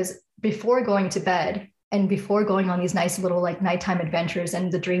sense because before going to bed and before going on these nice little like nighttime adventures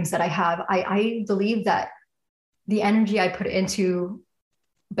and the dreams that I have, I believe that the energy I put into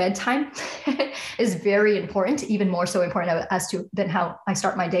bedtime is very important, even more so important than how I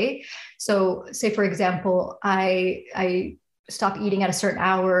start my day. So say, for example, I stop eating at a certain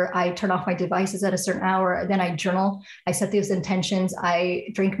hour. I turn off my devices at a certain hour. Then I journal. I set those intentions. I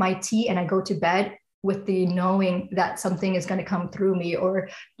drink my tea and I go to bed with the knowing that something is going to come through me, or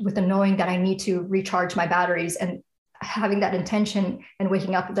with the knowing that I need to recharge my batteries. And having that intention and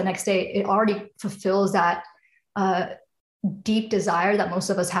waking up the next day, it already fulfills that deep desire that most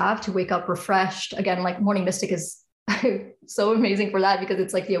of us have to wake up refreshed. Again, like Morning Mystic is so amazing for that because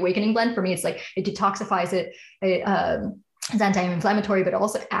it's like the awakening blend. For me, it's like it detoxifies it. It's anti-inflammatory, but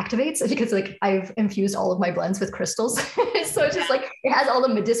also activates, because like I've infused all of my blends with crystals. So it's just like, it has all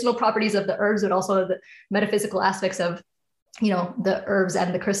the medicinal properties of the herbs, but also the metaphysical aspects of, the herbs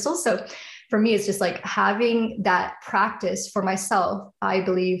and the crystals. So for me, it's just like having that practice for myself, I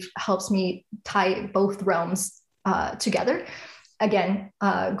believe helps me tie both realms together. Again,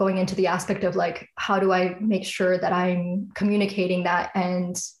 going into the aspect of like, how do I make sure that I'm communicating that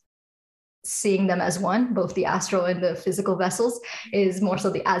and seeing them as one, both the astral and the physical vessels, is more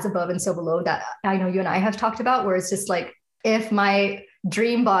so the as above and so below that I know you and I have talked about, where it's just like, if my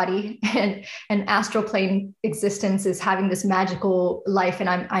dream body and an astral plane existence is having this magical life and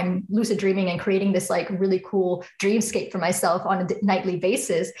I'm lucid dreaming and creating this like really cool dreamscape for myself on a nightly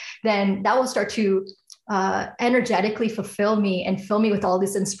basis, then that will start to energetically fulfill me and fill me with all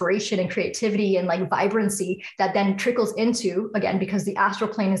this inspiration and creativity and like vibrancy that then trickles into, again, because the astral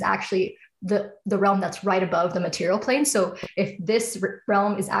plane is actually the realm that's right above the material plane. So if this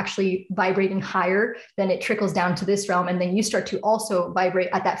realm is actually vibrating higher, then it trickles down to this realm. And then you start to also vibrate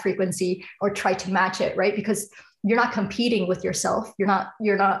at that frequency or try to match it, right? Because you're not competing with yourself. You're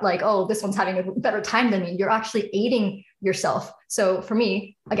not like, oh, this one's having a better time than me. You're actually aiding yourself. So for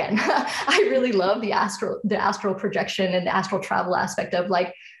me, again, I really love the astral projection and the astral travel aspect of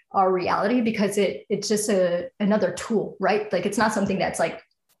like our reality, because it's just another tool, right? Like it's not something that's like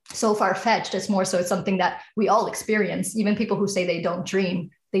so far-fetched. It's more so it's something that we all experience. Even people who say they don't dream,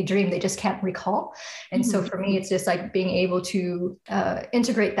 they dream, they just can't recall. And so for me, it's just like being able to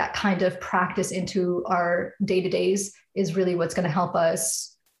integrate that kind of practice into our day-to-days is really what's going to help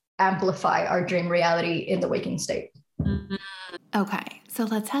us amplify our dream reality in the waking state. Okay, so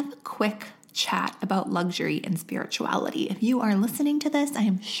let's have a quick chat about luxury and spirituality. If you are listening to this, I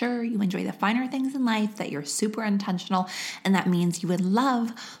am sure you enjoy the finer things in life, that you're super intentional, and that means you would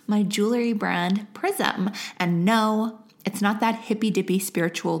love my jewelry brand, Prism. And no, it's not that hippy dippy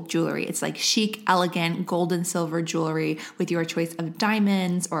spiritual jewelry. It's like chic, elegant, gold and silver jewelry with your choice of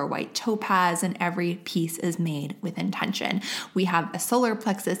diamonds or white topaz, and every piece is made with intention. We have a solar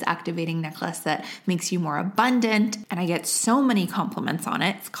plexus activating necklace that makes you more abundant, and I get so many compliments on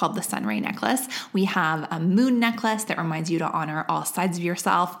it. It's called the Sunray necklace. We have a moon necklace that reminds you to honor all sides of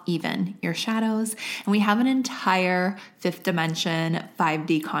yourself, even your shadows. And we have an entire fifth dimension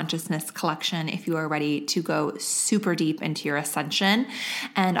 5D consciousness collection if you are ready to go super deep into your ascension.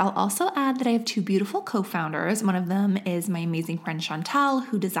 And I'll also add that I have two beautiful co-founders. One of them is my amazing friend Chantal,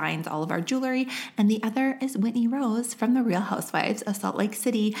 who designs all of our jewelry, and the other is Whitney Rose from the Real Housewives of Salt Lake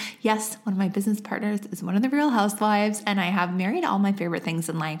City. Yes, one of my business partners is one of the Real Housewives, and I have married all my favorite things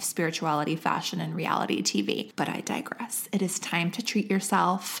in life: spirituality, fashion, and reality TV. But I digress. It is time to treat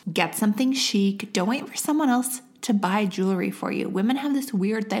yourself. Get something chic. Don't wait for someone else to buy jewelry for you. Women have this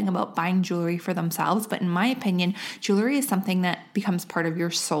weird thing about buying jewelry for themselves, but in my opinion, jewelry is something that becomes part of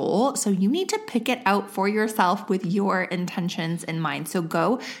your soul. So you need to pick it out for yourself with your intentions in mind. So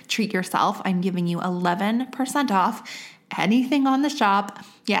go treat yourself. I'm giving you 11% off anything on the shop.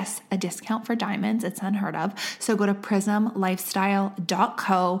 Yes, a discount for diamonds. It's unheard of. So go to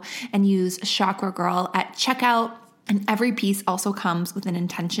prismlifestyle.co and use Chakra Girl at checkout. And every piece also comes with an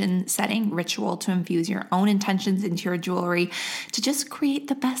intention setting ritual to infuse your own intentions into your jewelry to just create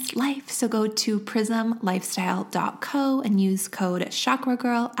the best life. So go to prismlifestyle.co and use code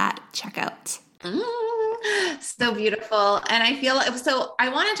ChakraGirl at checkout. So beautiful. And I feel so I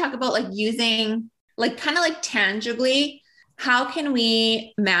want to talk about like using like kind of like tangibly, how can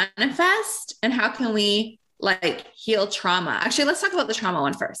we manifest and how can we like heal trauma? Actually, let's talk about the trauma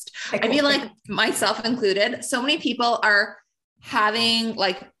one first. Okay, cool. I feel like myself included, so many people are having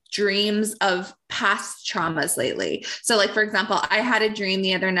like dreams of past traumas lately. So like, for example, I had a dream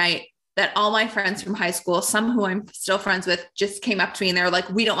the other night that all my friends from high school, some who I'm still friends with, just came up to me and they were like,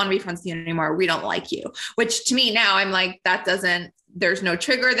 we don't want to be friends with you anymore. We don't like you. Which to me now, I'm like, there's no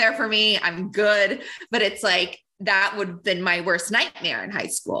trigger there for me. I'm good. But it's like, that would have been my worst nightmare in high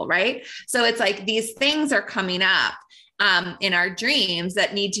school, right? So it's like these things are coming up in our dreams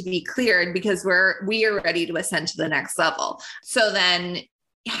that need to be cleared because we are ready to ascend to the next level. So then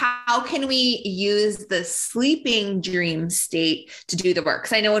how can we use the sleeping dream state to do the work?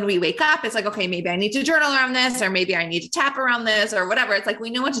 Because I know when we wake up, it's like, okay, maybe I need to journal around this, or maybe I need to tap around this or whatever. It's like, we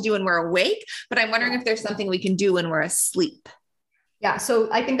know what to do when we're awake, but I'm wondering if there's something we can do when we're asleep. Yeah.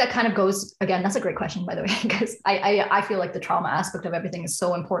 So I think that kind of goes, again, that's a great question, by the way, because I feel like the trauma aspect of everything is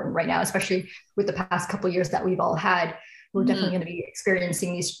so important right now, especially with the past couple of years that we've all had. We're definitely going to be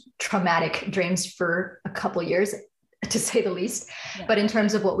experiencing these traumatic dreams for a couple of years, to say the least. Yeah. But in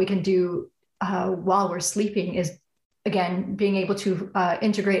terms of what we can do while we're sleeping is, again, being able to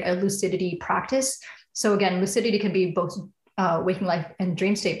integrate a lucidity practice. So again, lucidity can be both waking life and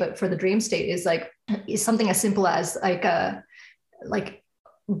dream state, but for the dream state is something as simple as like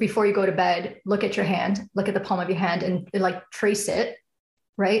before you go to bed, look at your hand, look at the palm of your hand and like trace it,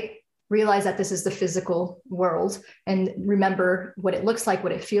 right? Realize that this is the physical world and remember what it looks like,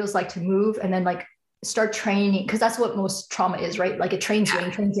 what it feels like to move, and then like start training, because that's what most trauma is, right? Like it trains you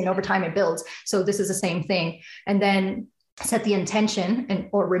and trains you and over time it builds. So this is the same thing. And then set the intention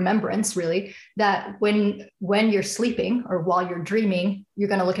or remembrance really that when you're sleeping or while you're dreaming, you're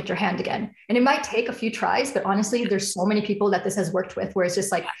going to look at your hand again. And it might take a few tries, but honestly, there's so many people that this has worked with where it's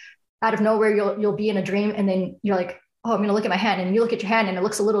just like out of nowhere, you'll be in a dream and then you're like, oh, I'm going to look at my hand, and you look at your hand and it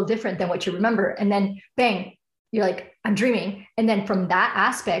looks a little different than what you remember. And then bang, you're like, I'm dreaming. And then from that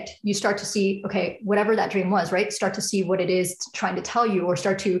aspect, you start to see, okay, whatever that dream was, right? Start to see what it is trying to tell you, or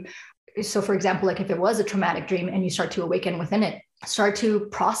so for example, like if it was a traumatic dream and you start to awaken within it, start to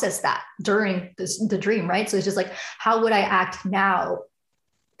process that during the dream, right? So it's just like, how would I act now,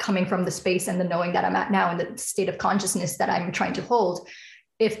 coming from the space and the knowing that I'm at now in the state of consciousness that I'm trying to hold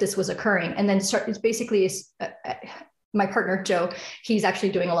if this was occurring? And then it's basically my partner, Joe, he's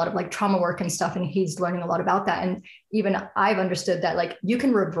actually doing a lot of like trauma work and stuff, and he's learning a lot about that. And even I've understood that like you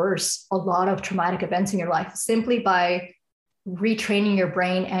can reverse a lot of traumatic events in your life simply by retraining your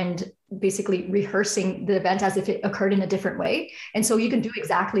brain and basically rehearsing the event as if it occurred in a different way. And so you can do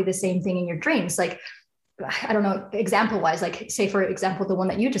exactly the same thing in your dreams. Like, I don't know, example wise, like say, for example, the one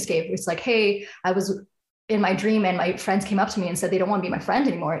that you just gave, it's like, hey, I was in my dream and my friends came up to me and said they don't want to be my friend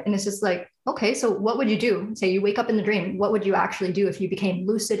anymore. And it's just like, okay, so what would you do? Say you wake up in the dream. What would you actually do if you became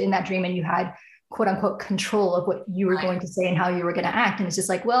lucid in that dream and you had quote unquote control of what you were going to say and how you were going to act. And it's just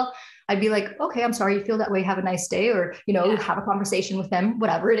like, well, I'd be like, okay, I'm sorry you feel that way. Have a nice day, or, you know, have a conversation with them,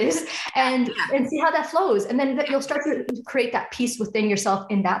 whatever it is, and see how that flows. And then you'll start to create that peace within yourself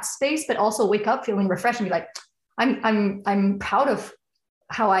in that space, but also wake up feeling refreshed and be like, I'm proud of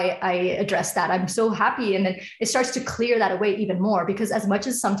how I address that. I'm so happy. And then it starts to clear that away even more, because as much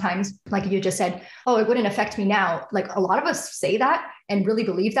as sometimes, like you just said, oh, it wouldn't affect me now. Like a lot of us say that and really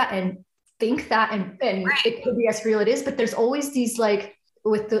believe that and think that, and it could be as real it is, but there's always these, like,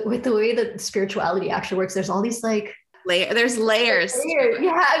 with the way that spirituality actually works, there's all these like there's layers.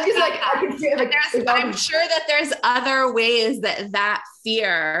 Yeah, I'm just like, I can see it, like I'm sure that there's other ways that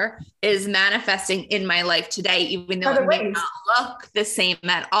fear is manifesting in my life today, even though it may not look the same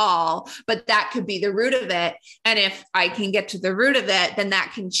at all, but that could be the root of it. And if I can get to the root of it, then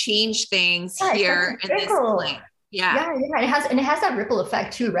that can change things here in this place. Yeah. It has that ripple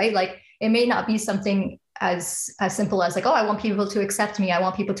effect too, right? Like it may not be something as simple as like, oh, I want people to accept me, I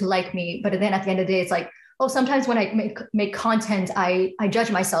want people to like me, but then at the end of the day, it's like, oh, sometimes when I make content, I judge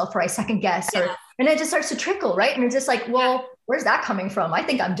myself, or I second guess, and it just starts to trickle, right? And it's just like, well, where's that coming from? I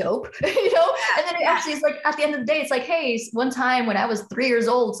think I'm dope, you know? And then it actually is like, at the end of the day, it's like, hey, one time when I was 3 years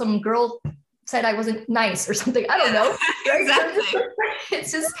old, some girl said I wasn't nice or something. I don't know. Right? Exactly.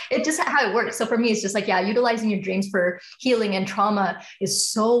 It's just how it works. So for me, it's just like, utilizing your dreams for healing and trauma is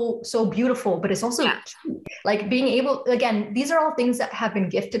so beautiful, but it's also like being able, again, these are all things that have been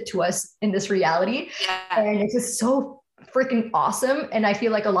gifted to us in this reality. And it's just so freaking awesome. And I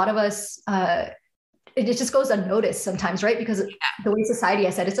feel like a lot of us, it just goes unnoticed sometimes, right? Because the way society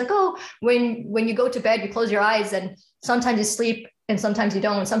has said, it's like, oh, when you go to bed, you close your eyes and sometimes you sleep and sometimes you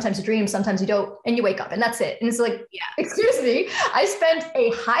don't, sometimes you dream, sometimes you don't, and you wake up and that's it. And it's like, excuse me, I spent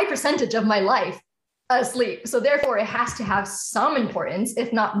a high percentage of my life asleep. So therefore it has to have some importance,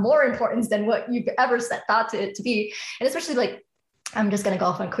 if not more importance than what you've ever thought it to be. And especially like, I'm just going to go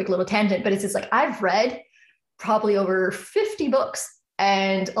off on a quick little tangent, but it's just like, I've read probably over 50 books,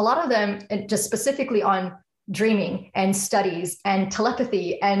 and a lot of them just specifically on dreaming and studies and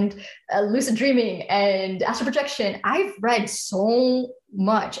telepathy and lucid dreaming and astral projection. I've read so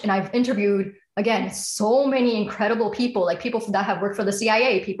much, and I've interviewed, again, so many incredible people, like people that have worked for the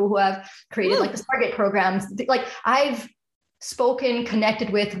CIA, people who have created like the Stargate programs. Like I've spoken,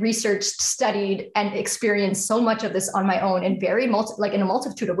 connected with, researched, studied, and experienced so much of this on my own in like in a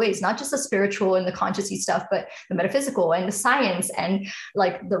multitude of ways, not just the spiritual and the consciousy stuff, but the metaphysical and the science and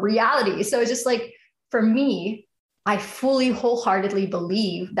like the reality. So it's just like, for me, I fully wholeheartedly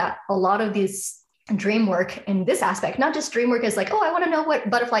believe that a lot of these dream work in this aspect, not just dream work as like, oh, I want to know what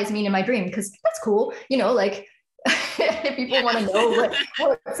butterflies mean in my dream, because that's cool. You know, like if people want to know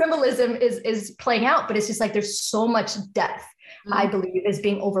what symbolism is playing out, but it's just like, there's so much depth, I believe, is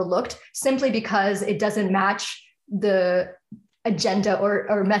being overlooked simply because it doesn't match the agenda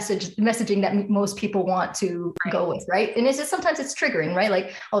or messaging that most people want to go with. Right. And it's just, sometimes it's triggering, right?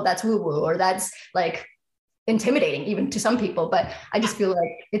 Like, oh, that's woo woo, or that's like intimidating even to some people. But I just feel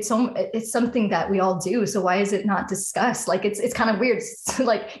like it's something that we all do. So why is it not discussed? Like, it's kind of weird. It's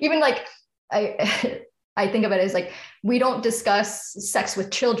like, even like I think of it as like, we don't discuss sex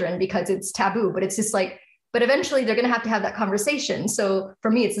with children because it's taboo, but it's just like, but eventually they're going to have that conversation. So for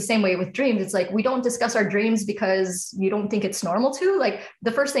me, it's the same way with dreams. It's like, we don't discuss our dreams because you don't think it's normal to. Like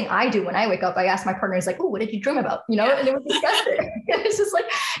the first thing I do when I wake up, I ask my partner, is like, oh, what did you dream about? You know, and then we discuss it. It's just like,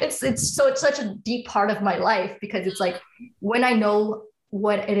 it's such a deep part of my life, because it's like, when I know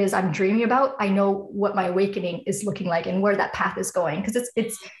what it is I'm dreaming about, I know what my awakening is looking like and where that path is going. Because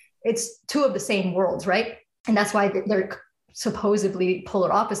it's two of the same worlds, right? And that's why they're supposedly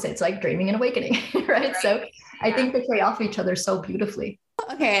polar opposites, like dreaming and awakening, right? So I think they play off each other so beautifully.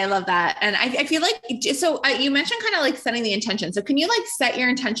 Okay, I love that. And I feel like, so you mentioned kind of like setting the intention. So can you like set your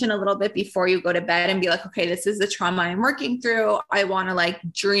intention a little bit before you go to bed and be like, okay, this is the trauma I'm working through. I want to like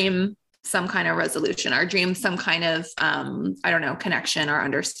dream some kind of resolution or dream some kind of, I don't know, connection or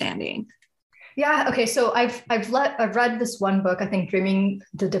understanding. Yeah. Okay. So I've read this one book, I think, Dreaming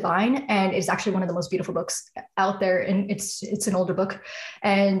the Divine, and it's actually one of the most beautiful books out there. And it's an older book,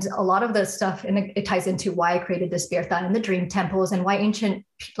 and a lot of the stuff, and it ties into why I created the Spirta and the dream temples, and why ancient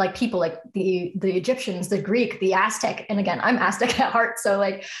like people like the Egyptians, the Greek, the Aztec, and again, I'm Aztec at heart, so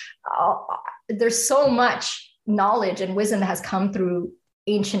like there's so much knowledge and wisdom that has come through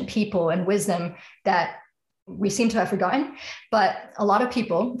ancient people and wisdom that we seem to have forgotten. But a lot of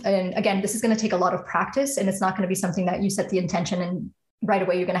people, and again, this is going to take a lot of practice, and it's not going to be something that you set the intention and right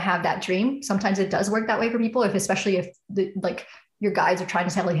away you're going to have that dream. Sometimes it does work that way for people, especially if like your guides are trying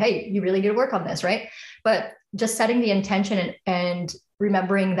to tell you, hey, you really need to work on this, right? But just setting the intention and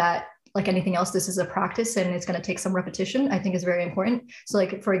remembering that like anything else, this is a practice and it's going to take some repetition, I think is very important. So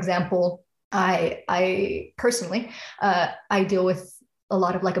like, for example, I personally, I deal with a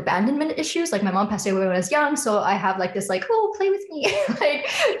lot of like abandonment issues. Like my mom passed away when I was young. So I have like this, like, oh, play with me, like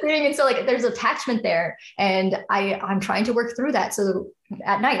thing. And so like, there's attachment there, and I'm trying to work through that. So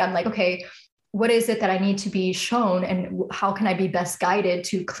at night, I'm like, okay, what is it that I need to be shown, and how can I be best guided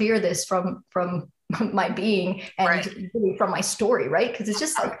to clear this from my being and really from my story, right? Because it's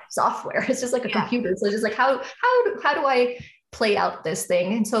just like software. It's just like a computer. So it's just like, how do I play out this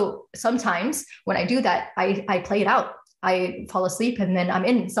thing? And so sometimes when I do that, I play it out. I fall asleep and then I'm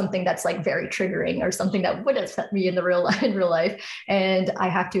in something that's like very triggering, or something that would upset me in real life. And I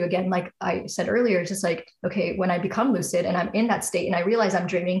have to, again, like I said earlier, just like, okay, when I become lucid and I'm in that state and I realize I'm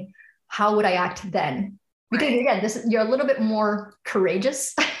dreaming, how would I act then? Because again, you're a little bit more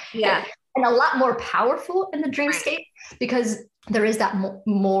courageous. Yeah. And a lot more powerful in the dream state, because there is that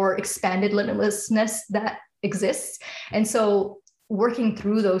more expanded limitlessness that exists. And so working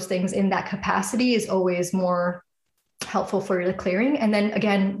through those things in that capacity is always more helpful for the clearing. And then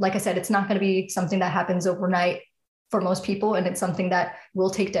again, like I said, it's not going to be something that happens overnight for most people. And it's something that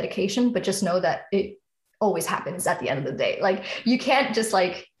will take dedication, but just know that it always happens at the end of the day. Like you can't just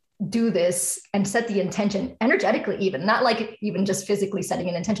like do this and set the intention energetically, even not like even just physically setting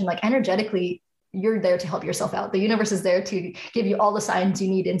an intention, like energetically, you're there to help yourself out. The universe is there to give you all the signs you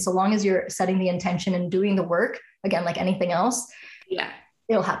need. And so long as you're setting the intention and doing the work, again, like anything else,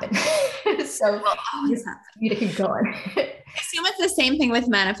 it'll happen. So you just need to keep going. I assume it's the same thing with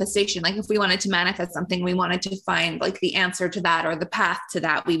manifestation. Like if we wanted to manifest something, we wanted to find like the answer to that or the path to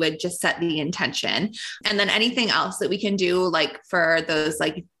that, we would just set the intention. And then anything else that we can do, like for those,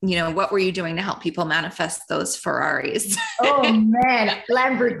 like, you know, what were you doing to help people manifest those Ferraris? Oh man,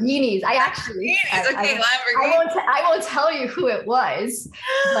 Lamborghinis. Lamborghinis. I won't tell you who it was,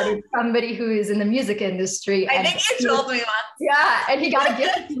 but it's somebody who is in the music industry. I think you told me once. Yeah. And he got a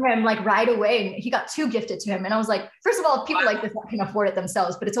gift to him like right away. He got 2 gifted to him. And I was like, first of all, people like this can afford it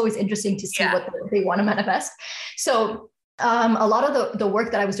themselves, but it's always interesting to see what they want to manifest. So a lot of the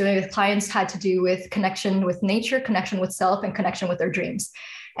work that I was doing with clients had to do with connection with nature, connection with self, and connection with their dreams.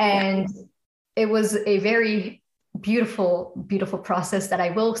 And it was a very beautiful, beautiful process that I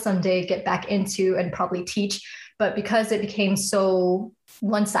will someday get back into and probably teach. But because it became so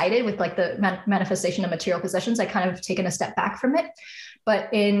one-sided with like the manifestation of material possessions, I kind of taken a step back from it.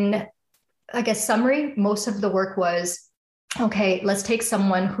 But in, I guess, summary, most of the work was, okay, let's take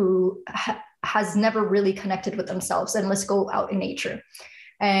someone who has never really connected with themselves and let's go out in nature.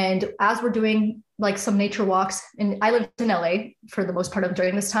 And as we're doing like some nature walks, and I lived in LA for the most part of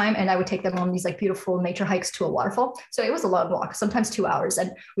during this time, and I would take them on these like beautiful nature hikes to a waterfall. So it was a long walk, sometimes 2 hours.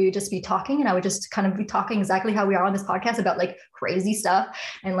 And we would just be talking, and I would just kind of be talking exactly how we are on this podcast about like crazy stuff,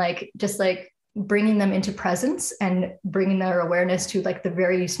 and like, just like bringing them into presence and bringing their awareness to like the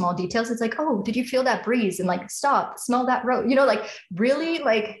very small details. It's like, oh, did you feel that breeze? And like, stop, smell that rose, you know, like really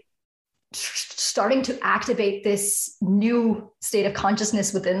like starting to activate this new state of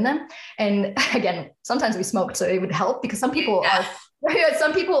consciousness within them. And again, sometimes we smoked, so it would help, because some people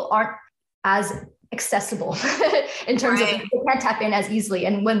aren't as accessible in terms of they can't tap in as easily.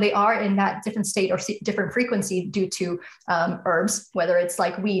 And when they are in that different state or different frequency due to herbs, whether it's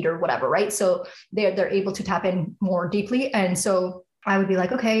like weed or whatever, right? So they're able to tap in more deeply. And so I would be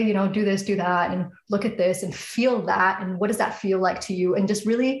like, okay, you know, do this, do that, and look at this and feel that. And what does that feel like to you? And just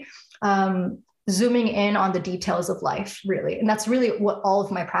really zooming in on the details of life, really. And that's really what all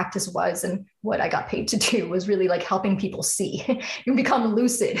of my practice was, and what I got paid to do was really like helping people see and become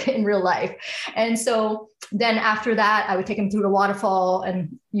lucid in real life. And so then after that, I would take them through the waterfall,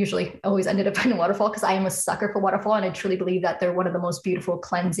 and usually always ended up in a waterfall, because I am a sucker for waterfall. And I truly believe that they're one of the most beautiful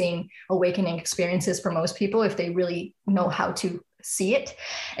cleansing, awakening experiences for most people if they really know how to see it.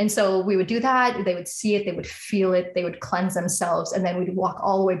 And so we would do that. They would see it, they would feel it, they would cleanse themselves. And then we'd walk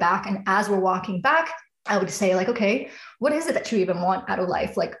all the way back. And as we're walking back, I would say like, okay, what is it that you even want out of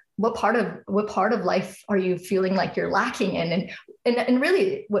life? Like what part of life are you feeling like you're lacking in? And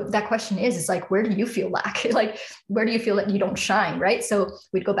really what that question is like, where do you feel lack? Like, where do you feel that you don't shine? Right. So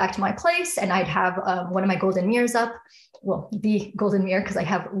we'd go back to my place, and I'd have one of my golden mirrors up. Well, the golden mirror, because I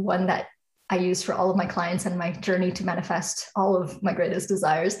have one that I use for all of my clients and my journey to manifest all of my greatest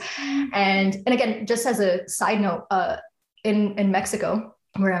desires. And again, just as a side note, in Mexico,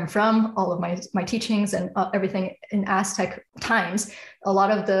 where I'm from, all of my teachings and everything in Aztec times, a lot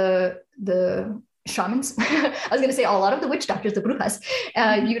of the shamans, I was going to say a lot of the witch doctors, the brujas,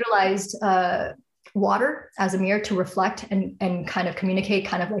 utilized water as a mirror to reflect and kind of communicate,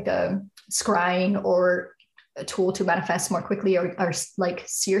 kind of like a scrying or a tool to manifest more quickly, or like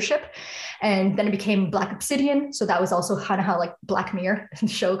seership. And then it became Black Obsidian. So that was also kind of how like Black Mirror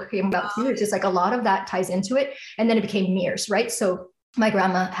show came about too. It's just like a lot of that ties into it. And then it became mirrors, right? So my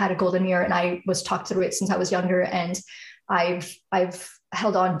grandma had a golden mirror and I was taught through it since I was younger. And I've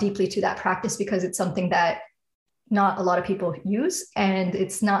held on deeply to that practice because it's something that not a lot of people use. And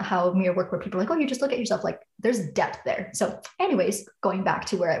it's not how mirror work, where people are like, oh, you just look at yourself. Like there's depth there. So anyways, going back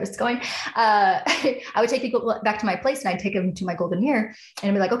to where I was going, I would take people back to my place and I'd take them to my golden mirror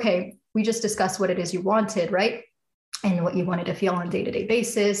and be like, okay, we just discussed what it is you wanted, right? And what you wanted to feel on a day-to-day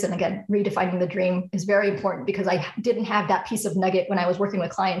basis. And again, redefining the dream is very important because I didn't have that piece of nugget when I was working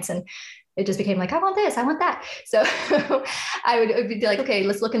with clients, and it just became like, I want this, I want that. So I would be like, okay,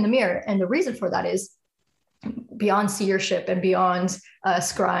 let's look in the mirror. And the reason for that is beyond seership and beyond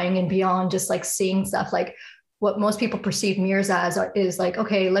scrying and beyond just like seeing stuff, like what most people perceive mirrors as is like,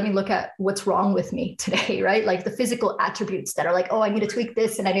 okay, let me look at what's wrong with me today, right? Like the physical attributes that are like, oh, I need to tweak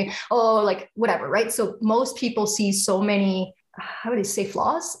this and I need, oh, like whatever, right? So most people see so many, how would they say,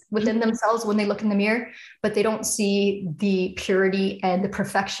 flaws within themselves when they look in the mirror, but they don't see the purity and the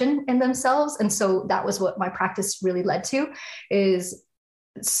perfection in themselves. And so that was what my practice really led to, is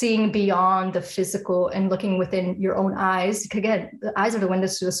seeing beyond the physical and looking within your own eyes. Again, the eyes are the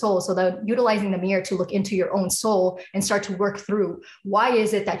windows to the soul. So utilizing the mirror to look into your own soul and start to work through, why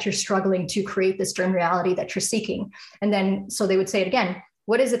is it that you're struggling to create this dream reality that you're seeking? And then, so they would say it again,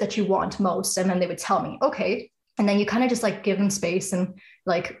 what is it that you want most? And then they would tell me, okay. And then you kind of just like give them space and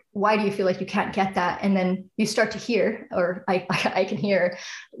like, why do you feel like you can't get that? And then you start to hear, or I can hear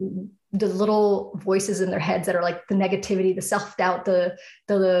the little voices in their heads that are like the negativity, the self-doubt,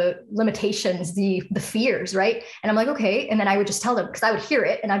 the limitations, the fears, right? And I'm like, okay. And then I would just tell them, because I would hear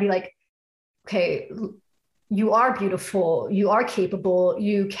it and I'd be like, okay, you are beautiful, you are capable,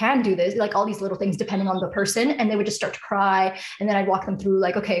 you can do this, like all these little things depending on the person. And they would just start to cry. And then I'd walk them through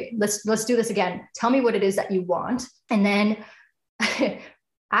like, okay, let's do this again. Tell me what it is that you want. And then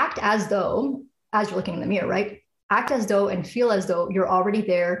act as though, as you're looking in the mirror, right? Act as though and feel as though you're already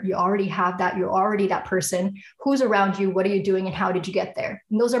there. You already have that. You're already that person. Who's around you? What are you doing? And how did you get there?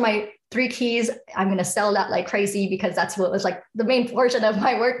 And those are my 3 keys. I'm going to sell that like crazy because that's what was like the main portion of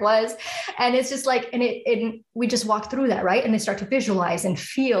my work was. And it's just like, and we just walk through that, right? And they start to visualize and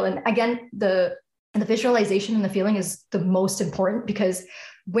feel. And again, the visualization and the feeling is the most important, because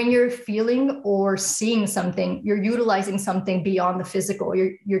when you're feeling or seeing something, you're utilizing something beyond the physical.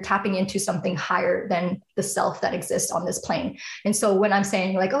 You're tapping into something higher than the self that exists on this plane. And so when I'm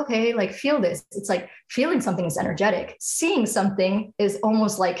saying like, okay, like feel this, it's like feeling something is energetic. Seeing something is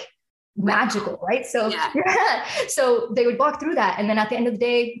almost like magical, right? So yeah. So they would walk through that. And then at the end of the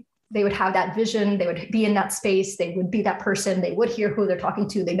day, they would have that vision. They would be in that space. They would be that person. They would hear who they're talking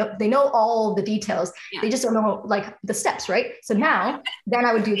to. They know all the details. Yeah. They just don't know like the steps, right? So now, then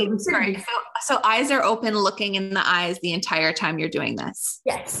I would do the lucidity. So eyes are open, looking in the eyes the entire time you're doing this.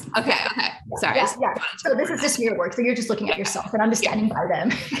 Yes. Okay. Yeah. Sorry. Yeah. So this is just mirror work. So you're just looking at yourself, and I'm just standing by them,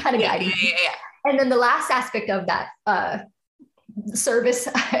 kind of guiding you. And then the last aspect of that service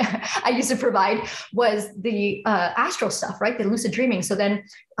I used to provide was the astral stuff, right? The lucid dreaming. So then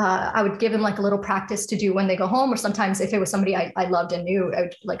I would give them like a little practice to do when they go home, or sometimes if it was somebody I loved and knew, I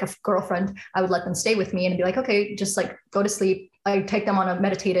would, like a girlfriend, I would let them stay with me and be like, okay, just like go to sleep. I take them on a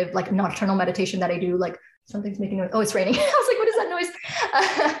meditative, like nocturnal meditation that I do, like something's making noise. Oh, it's raining. I was like, what is that noise?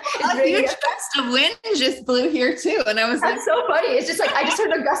 A huge gust of wind just blew here too. And I was That's so funny. It's just like, I just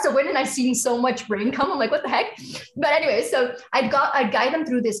heard a gust of wind and I've seen so much rain come. I'm like, what the heck? But anyway, so I'd guide them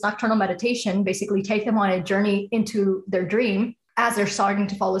through this nocturnal meditation, basically take them on a journey into their dream as they're starting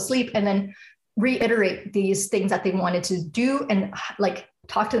to fall asleep, and then reiterate these things that they wanted to do and like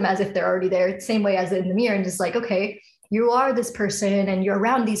talk to them as if they're already there, same way as in the mirror, and just like, okay, you are this person and you're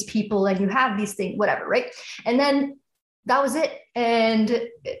around these people and you have these things, whatever, right? And then that was it. And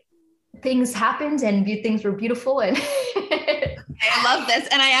things happened and things were beautiful. And I love this.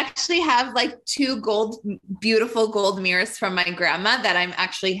 And I actually have like 2 beautiful gold mirrors from my grandma that I'm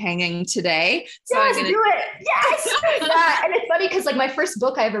actually hanging today. So yes, do it. Yes. Yeah. And it's funny because like my first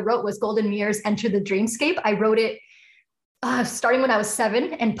book I ever wrote was Golden Mirrors Enter the Dreamscape. I wrote it starting when I was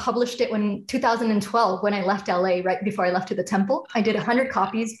 7 and published it in 2012 when I left LA, right before I left to the temple. I did 100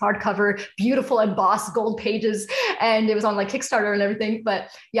 copies, hardcover, beautiful embossed gold pages, and it was on like Kickstarter and everything. But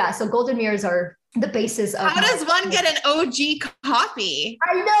yeah, so Golden Mirrors are the basis of— How does one get an OG copy?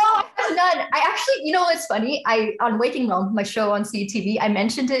 I know, there's none. I actually, you know, it's funny. On Waking Realm, my show on CTV, I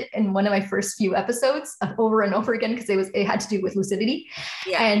mentioned it in one of my first few episodes over and over again because it had to do with lucidity.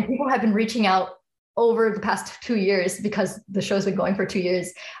 Yeah. And people have been reaching out over the past 2 years, because the show's been going for 2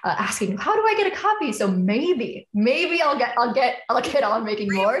 years, asking, how do I get a copy? So maybe I'll get on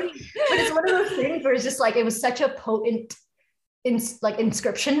making more. But it's one of those things where it's just like, it was such a potent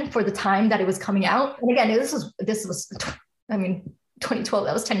inscription for the time that it was coming out. And again, this was, I mean, 2012,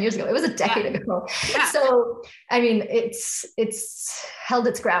 that was 10 years ago. It was a decade ago. Yeah. So, I mean, it's held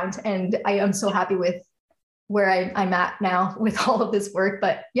its ground, and I am so happy with where I'm at now with all of this work.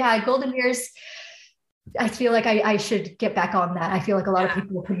 But yeah, Golden Years, I feel like I should get back on that. I feel like a lot of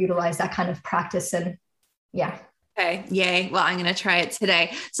people could utilize that kind of practice, and yeah. Okay. Yay. Well, I'm going to try it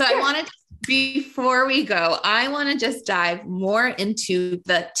today. So I wanted to, before we go, I want to just dive more into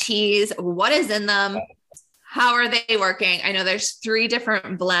the teas. What is in them? How are they working? I know there's 3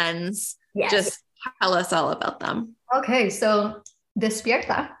 different blends. Yes. Just tell us all about them. Okay. So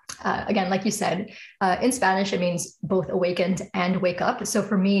Despierta, again, like you said, in Spanish, it means both awakened and wake up. So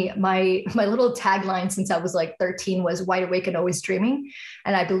for me, my little tagline since I was like 13 was wide awake and always dreaming.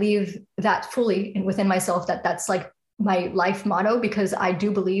 And I believe that fully within myself, that's like my life motto, because I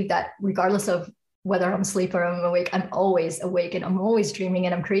do believe that regardless of whether I'm asleep or I'm awake, I'm always awake and I'm always dreaming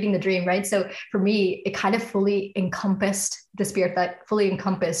and I'm creating the dream, right? So for me, it kind of fully encompassed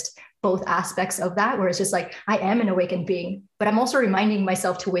both aspects of that, where it's just like, I am an awakened being, but I'm also reminding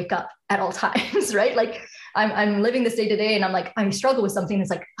myself to wake up at all times, right? Like I'm living this day to day and I'm like, I struggle with something. It's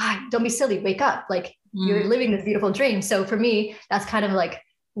like, don't be silly, wake up. Like you're living this beautiful dream. So for me, that's kind of like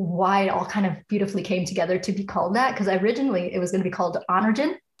why it all kind of beautifully came together to be called that. Because originally it was going to be called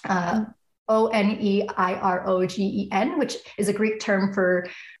Onergen, Oneirogen, which is a Greek term for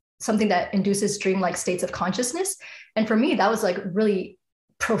something that induces dreamlike states of consciousness. And for me, that was like really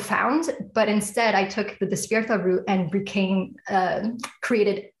profound, but instead I took the Despierta route and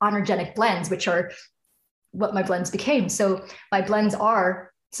created Onergenic blends, which are what my blends became. So my blends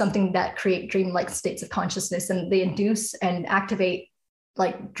are something that create dreamlike states of consciousness, and they induce and activate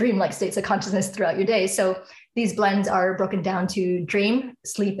like dreamlike states of consciousness throughout your day. So these blends are broken down to dream,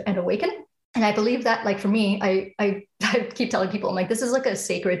 sleep, and awaken. And I believe that, like for me, I keep telling people, I'm like, this is like a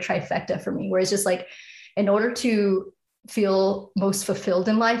sacred trifecta for me, where it's just like, in order to feel most fulfilled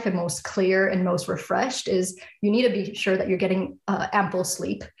in life and most clear and most refreshed, is you need to be sure that you're getting ample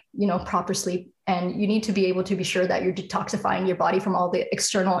sleep, proper sleep. And you need to be able to be sure that you're detoxifying your body from all the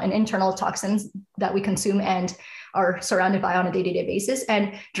external and internal toxins that we consume and are surrounded by on a day-to-day basis.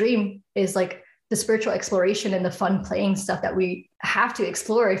 And dream is like the spiritual exploration and the fun playing stuff that we have to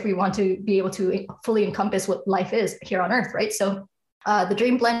explore if we want to be able to fully encompass what life is here on earth, right? So the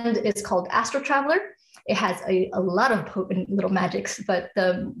dream blend is called Astro Traveler. It has a lot of potent little magics, but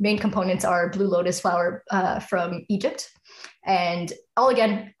the main components are blue lotus flower from Egypt. And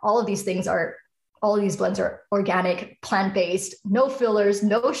all of these blends are organic, plant-based, no fillers,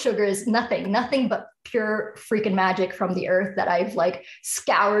 no sugars, nothing but pure freaking magic from the earth that I've like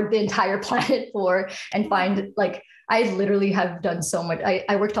scoured the entire planet for, and find like, I literally have done so much.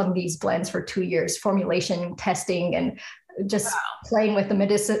 I worked on these blends for 2 years, formulation, testing, and just playing with the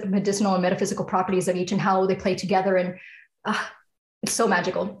medicinal and metaphysical properties of each and how they play together. And it's so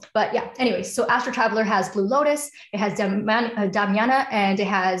magical. But yeah, anyway, so Astro Traveler has blue lotus, it has Damiana, and it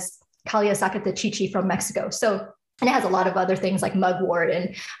has Calia Sacate Chichi from Mexico. So, and it has a lot of other things like mugwort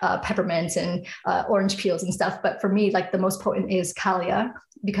and peppermint and orange peels and stuff. But for me, like the most potent is Calia,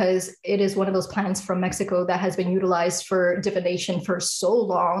 because it is one of those plants from Mexico that has been utilized for divination for so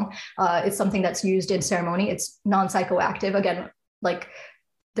long. It's something that's used in ceremony. It's non-psychoactive. Again, like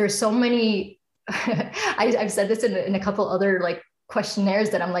there's so many, I've said this in a couple other like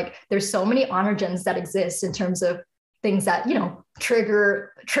questionnaires that I'm like, there's so many onergens that exist in terms of things that,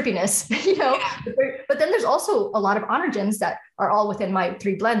 trigger trippiness, but then there's also a lot of onergens that are all within my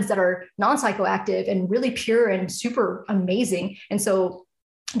 3 blends that are non-psychoactive and really pure and super amazing. And so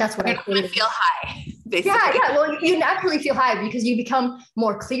that's what I feel high. Basically. Yeah. Well, you naturally feel high because you become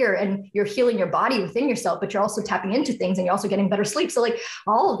more clear and you're healing your body within yourself, but you're also tapping into things and you're also getting better sleep. So like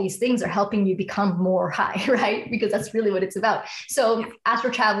all of these things are helping you become more high, right? Because that's really what it's about. So Astro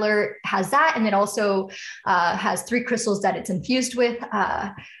Traveler has that. And it also has 3 crystals that it's infused with.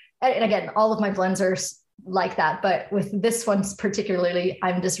 And again, all of my blends are like that, but with this one particularly,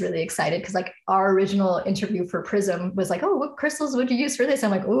 I'm just really excited because like our original interview for Prism was like, oh, what crystals would you use for this? I'm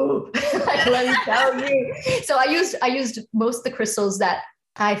like, oh, like, let me tell you. So I used most of the crystals that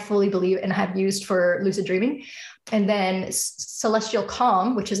I fully believe and have used for lucid dreaming. And then Celestial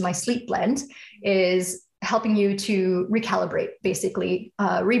Calm, which is my sleep blend, is helping you to recalibrate, basically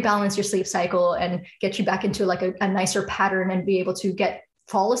rebalance your sleep cycle and get you back into like a nicer pattern and be able to get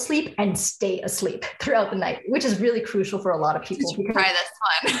fall asleep and stay asleep throughout the night, which is really crucial for a lot of people. Try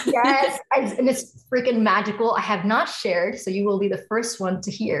this one. Yes, and it's freaking magical. I have not shared, so you will be the first one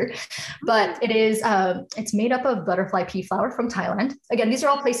to hear. But it is, it's made up of butterfly pea flower from Thailand. Again, these are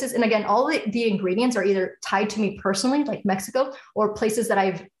all places, and again, all the ingredients are either tied to me personally, like Mexico, or places that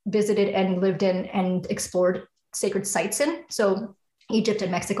I've visited and lived in and explored sacred sites in. So Egypt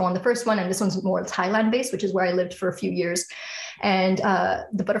and Mexico on the first one, and this one's more Thailand based, which is where I lived for a few years. And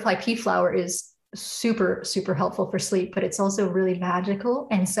the butterfly pea flower is super, super helpful for sleep, but it's also really magical.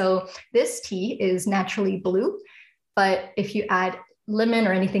 And so this tea is naturally blue, but if you add lemon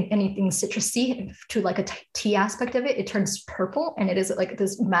or anything citrusy to like a tea aspect of it, it turns purple, and it is like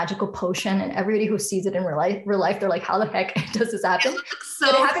this magical potion. And everybody who sees it in real life, they're like, how the heck does this happen? It looks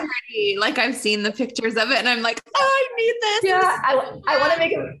so pretty. Like I've seen the pictures of it and I'm like, oh, I need this. Yeah, I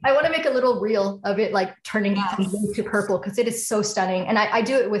want to make a little reel of it, like turning from blue to purple, because it is so stunning. And I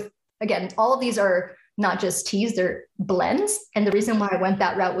do it with, again, all of these are not just teas, they're blends. And the reason why I went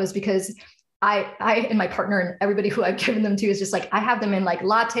that route was because I and my partner and everybody who I've given them to is just like, I have them in like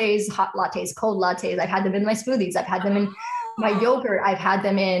lattes, hot lattes, cold lattes. I've had them in my smoothies. I've had them in my yogurt. I've had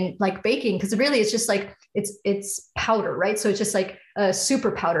them in like baking. Cause really it's just like, it's powder, right? So it's just like a super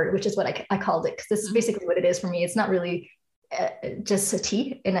powder, which is what I called it. Cause this is basically what it is for me. It's not really just a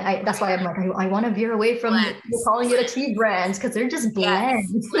tea. And that's why I'm like, I want to veer away from calling it a tea brand, because they're just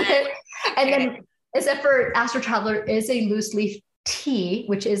blends. Yes. And then except for Astro Traveler is a loose leaf tea,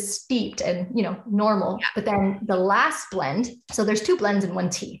 which is steeped and, normal. Yeah. But then the last blend, so there's 2 blends in one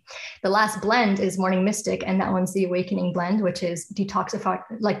tea. The last blend is Morning Mystic, and that one's the Awakening blend, which is detoxify,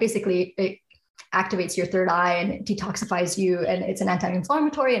 like basically it activates your third eye and it detoxifies you. And it's an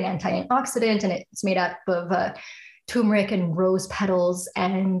anti-inflammatory and antioxidant, and it's made up of turmeric and rose petals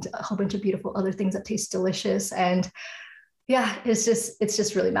and a whole bunch of beautiful other things that taste delicious. And yeah, it's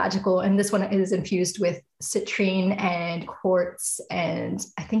just really magical. And this one is infused with citrine and quartz and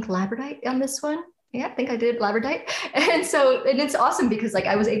I think labradorite on this one. Yeah, I think I did labradorite. And it's awesome because like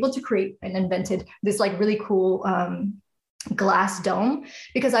I was able to create and invented this like really cool glass dome,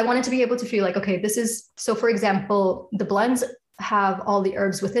 because I wanted to be able to feel like, okay, so for example, the blends have all the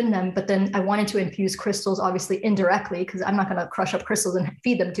herbs within them, but then I wanted to infuse crystals, obviously indirectly, because I'm not going to crush up crystals and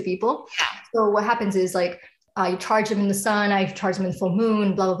feed them to people. So what happens is like, I charge them in the sun, I charge them in the full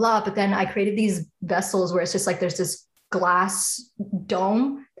moon, blah, blah, blah. But then I created these vessels where it's just like, there's this glass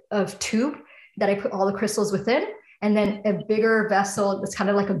dome of tube that I put all the crystals within. And then a bigger vessel that's kind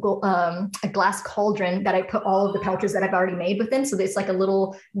of like a glass cauldron that I put all of the pouches that I've already made within. So there's like a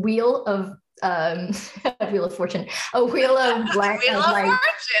little wheel of a wheel of fortune, a wheel of fortune.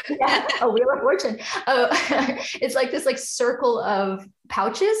 Yeah, a wheel of fortune. It's like this like circle of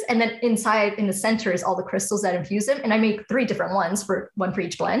pouches, and then inside in the center is all the crystals that infuse them. And I make 3 different ones, one for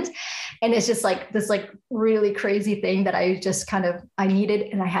each blend. And it's just like this like really crazy thing that I just I needed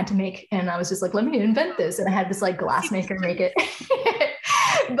and I had to make. And I was just like, let me invent this. And I had this like glass maker make it.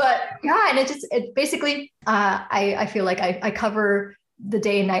 But yeah, and it basically, I feel like I cover the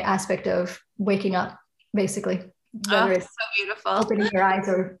day and night aspect of waking up, basically. Whether it's so beautiful, opening your eyes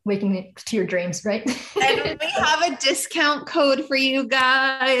or waking to your dreams, right? And we have a discount code for you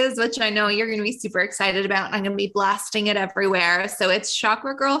guys, which I know you're going to be super excited about. I'm going to be blasting it everywhere. So it's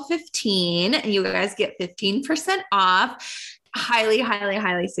Chakra Girl 15, and you guys get 15% off. Highly, highly,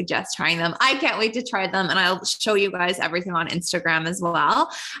 highly suggest trying them. I can't wait to try them, and I'll show you guys everything on Instagram as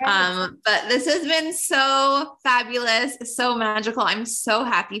well. But this has been so fabulous, so magical. I'm so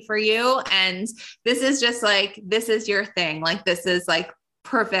happy for you. And this is just like, this is your thing. Like, this is like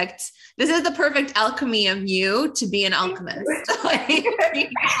perfect. This is the perfect alchemy of you to be an alchemist.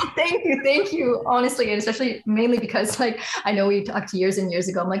 Thank you. Honestly, and especially mainly because like, I know we talked years and years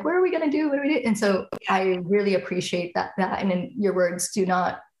ago. I'm like, what are we going to do? What do we do? And so I really appreciate that. And in your words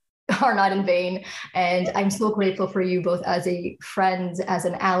are not in vain. And I'm so grateful for you both as a friend, as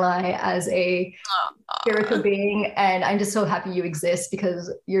an ally, as a spiritual being. And I'm just so happy you exist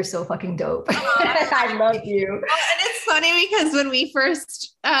because you're so fucking dope. I love you. And it's funny because when we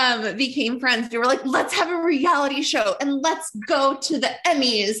first became friends, we were like, let's have a reality show and let's go to the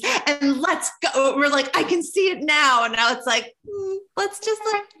Emmys and let's go. We're like, I can see it now. And now it's like, let's just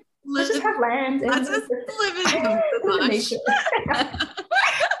like, let's just have land. Let's just live in the nature.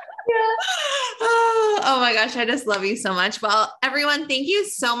 Oh my gosh, I just love you so much. Well, everyone, thank you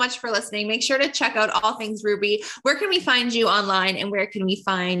so much for listening. Make sure to check out All Things Ruby. Where can we find you online, and where can we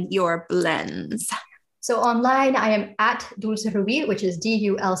find your blends? So online, I am at Dulce Ruby, which is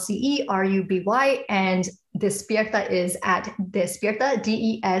DulceRuby, and Despierta is at Despierta,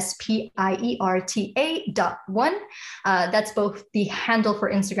 DESPIERTA.1. That's both the handle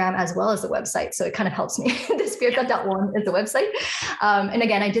for Instagram as well as the website. So it kind of helps me. Despierta.1 is the website. And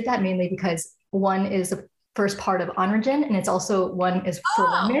again, I did that mainly because one is the first part of Onregin, and it's also one is for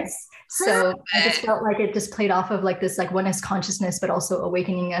oneness. So I just felt like it just played off of like this like oneness consciousness, but also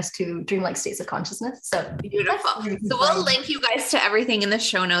awakening us to dreamlike states of consciousness. So beautiful. So we'll link you guys to everything in the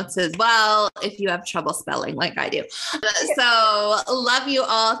show notes as well, if you have trouble spelling like I do. So love you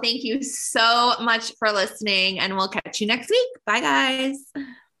all. Thank you so much for listening, and we'll catch you next week. Bye, guys.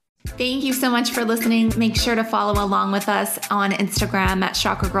 Thank you so much for listening. Make sure to follow along with us on Instagram at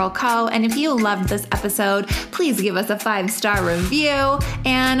Chakra Girl Co. And if you loved this episode, please give us a 5-star review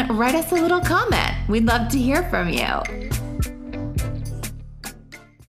and write us a little comment. We'd love to hear from you.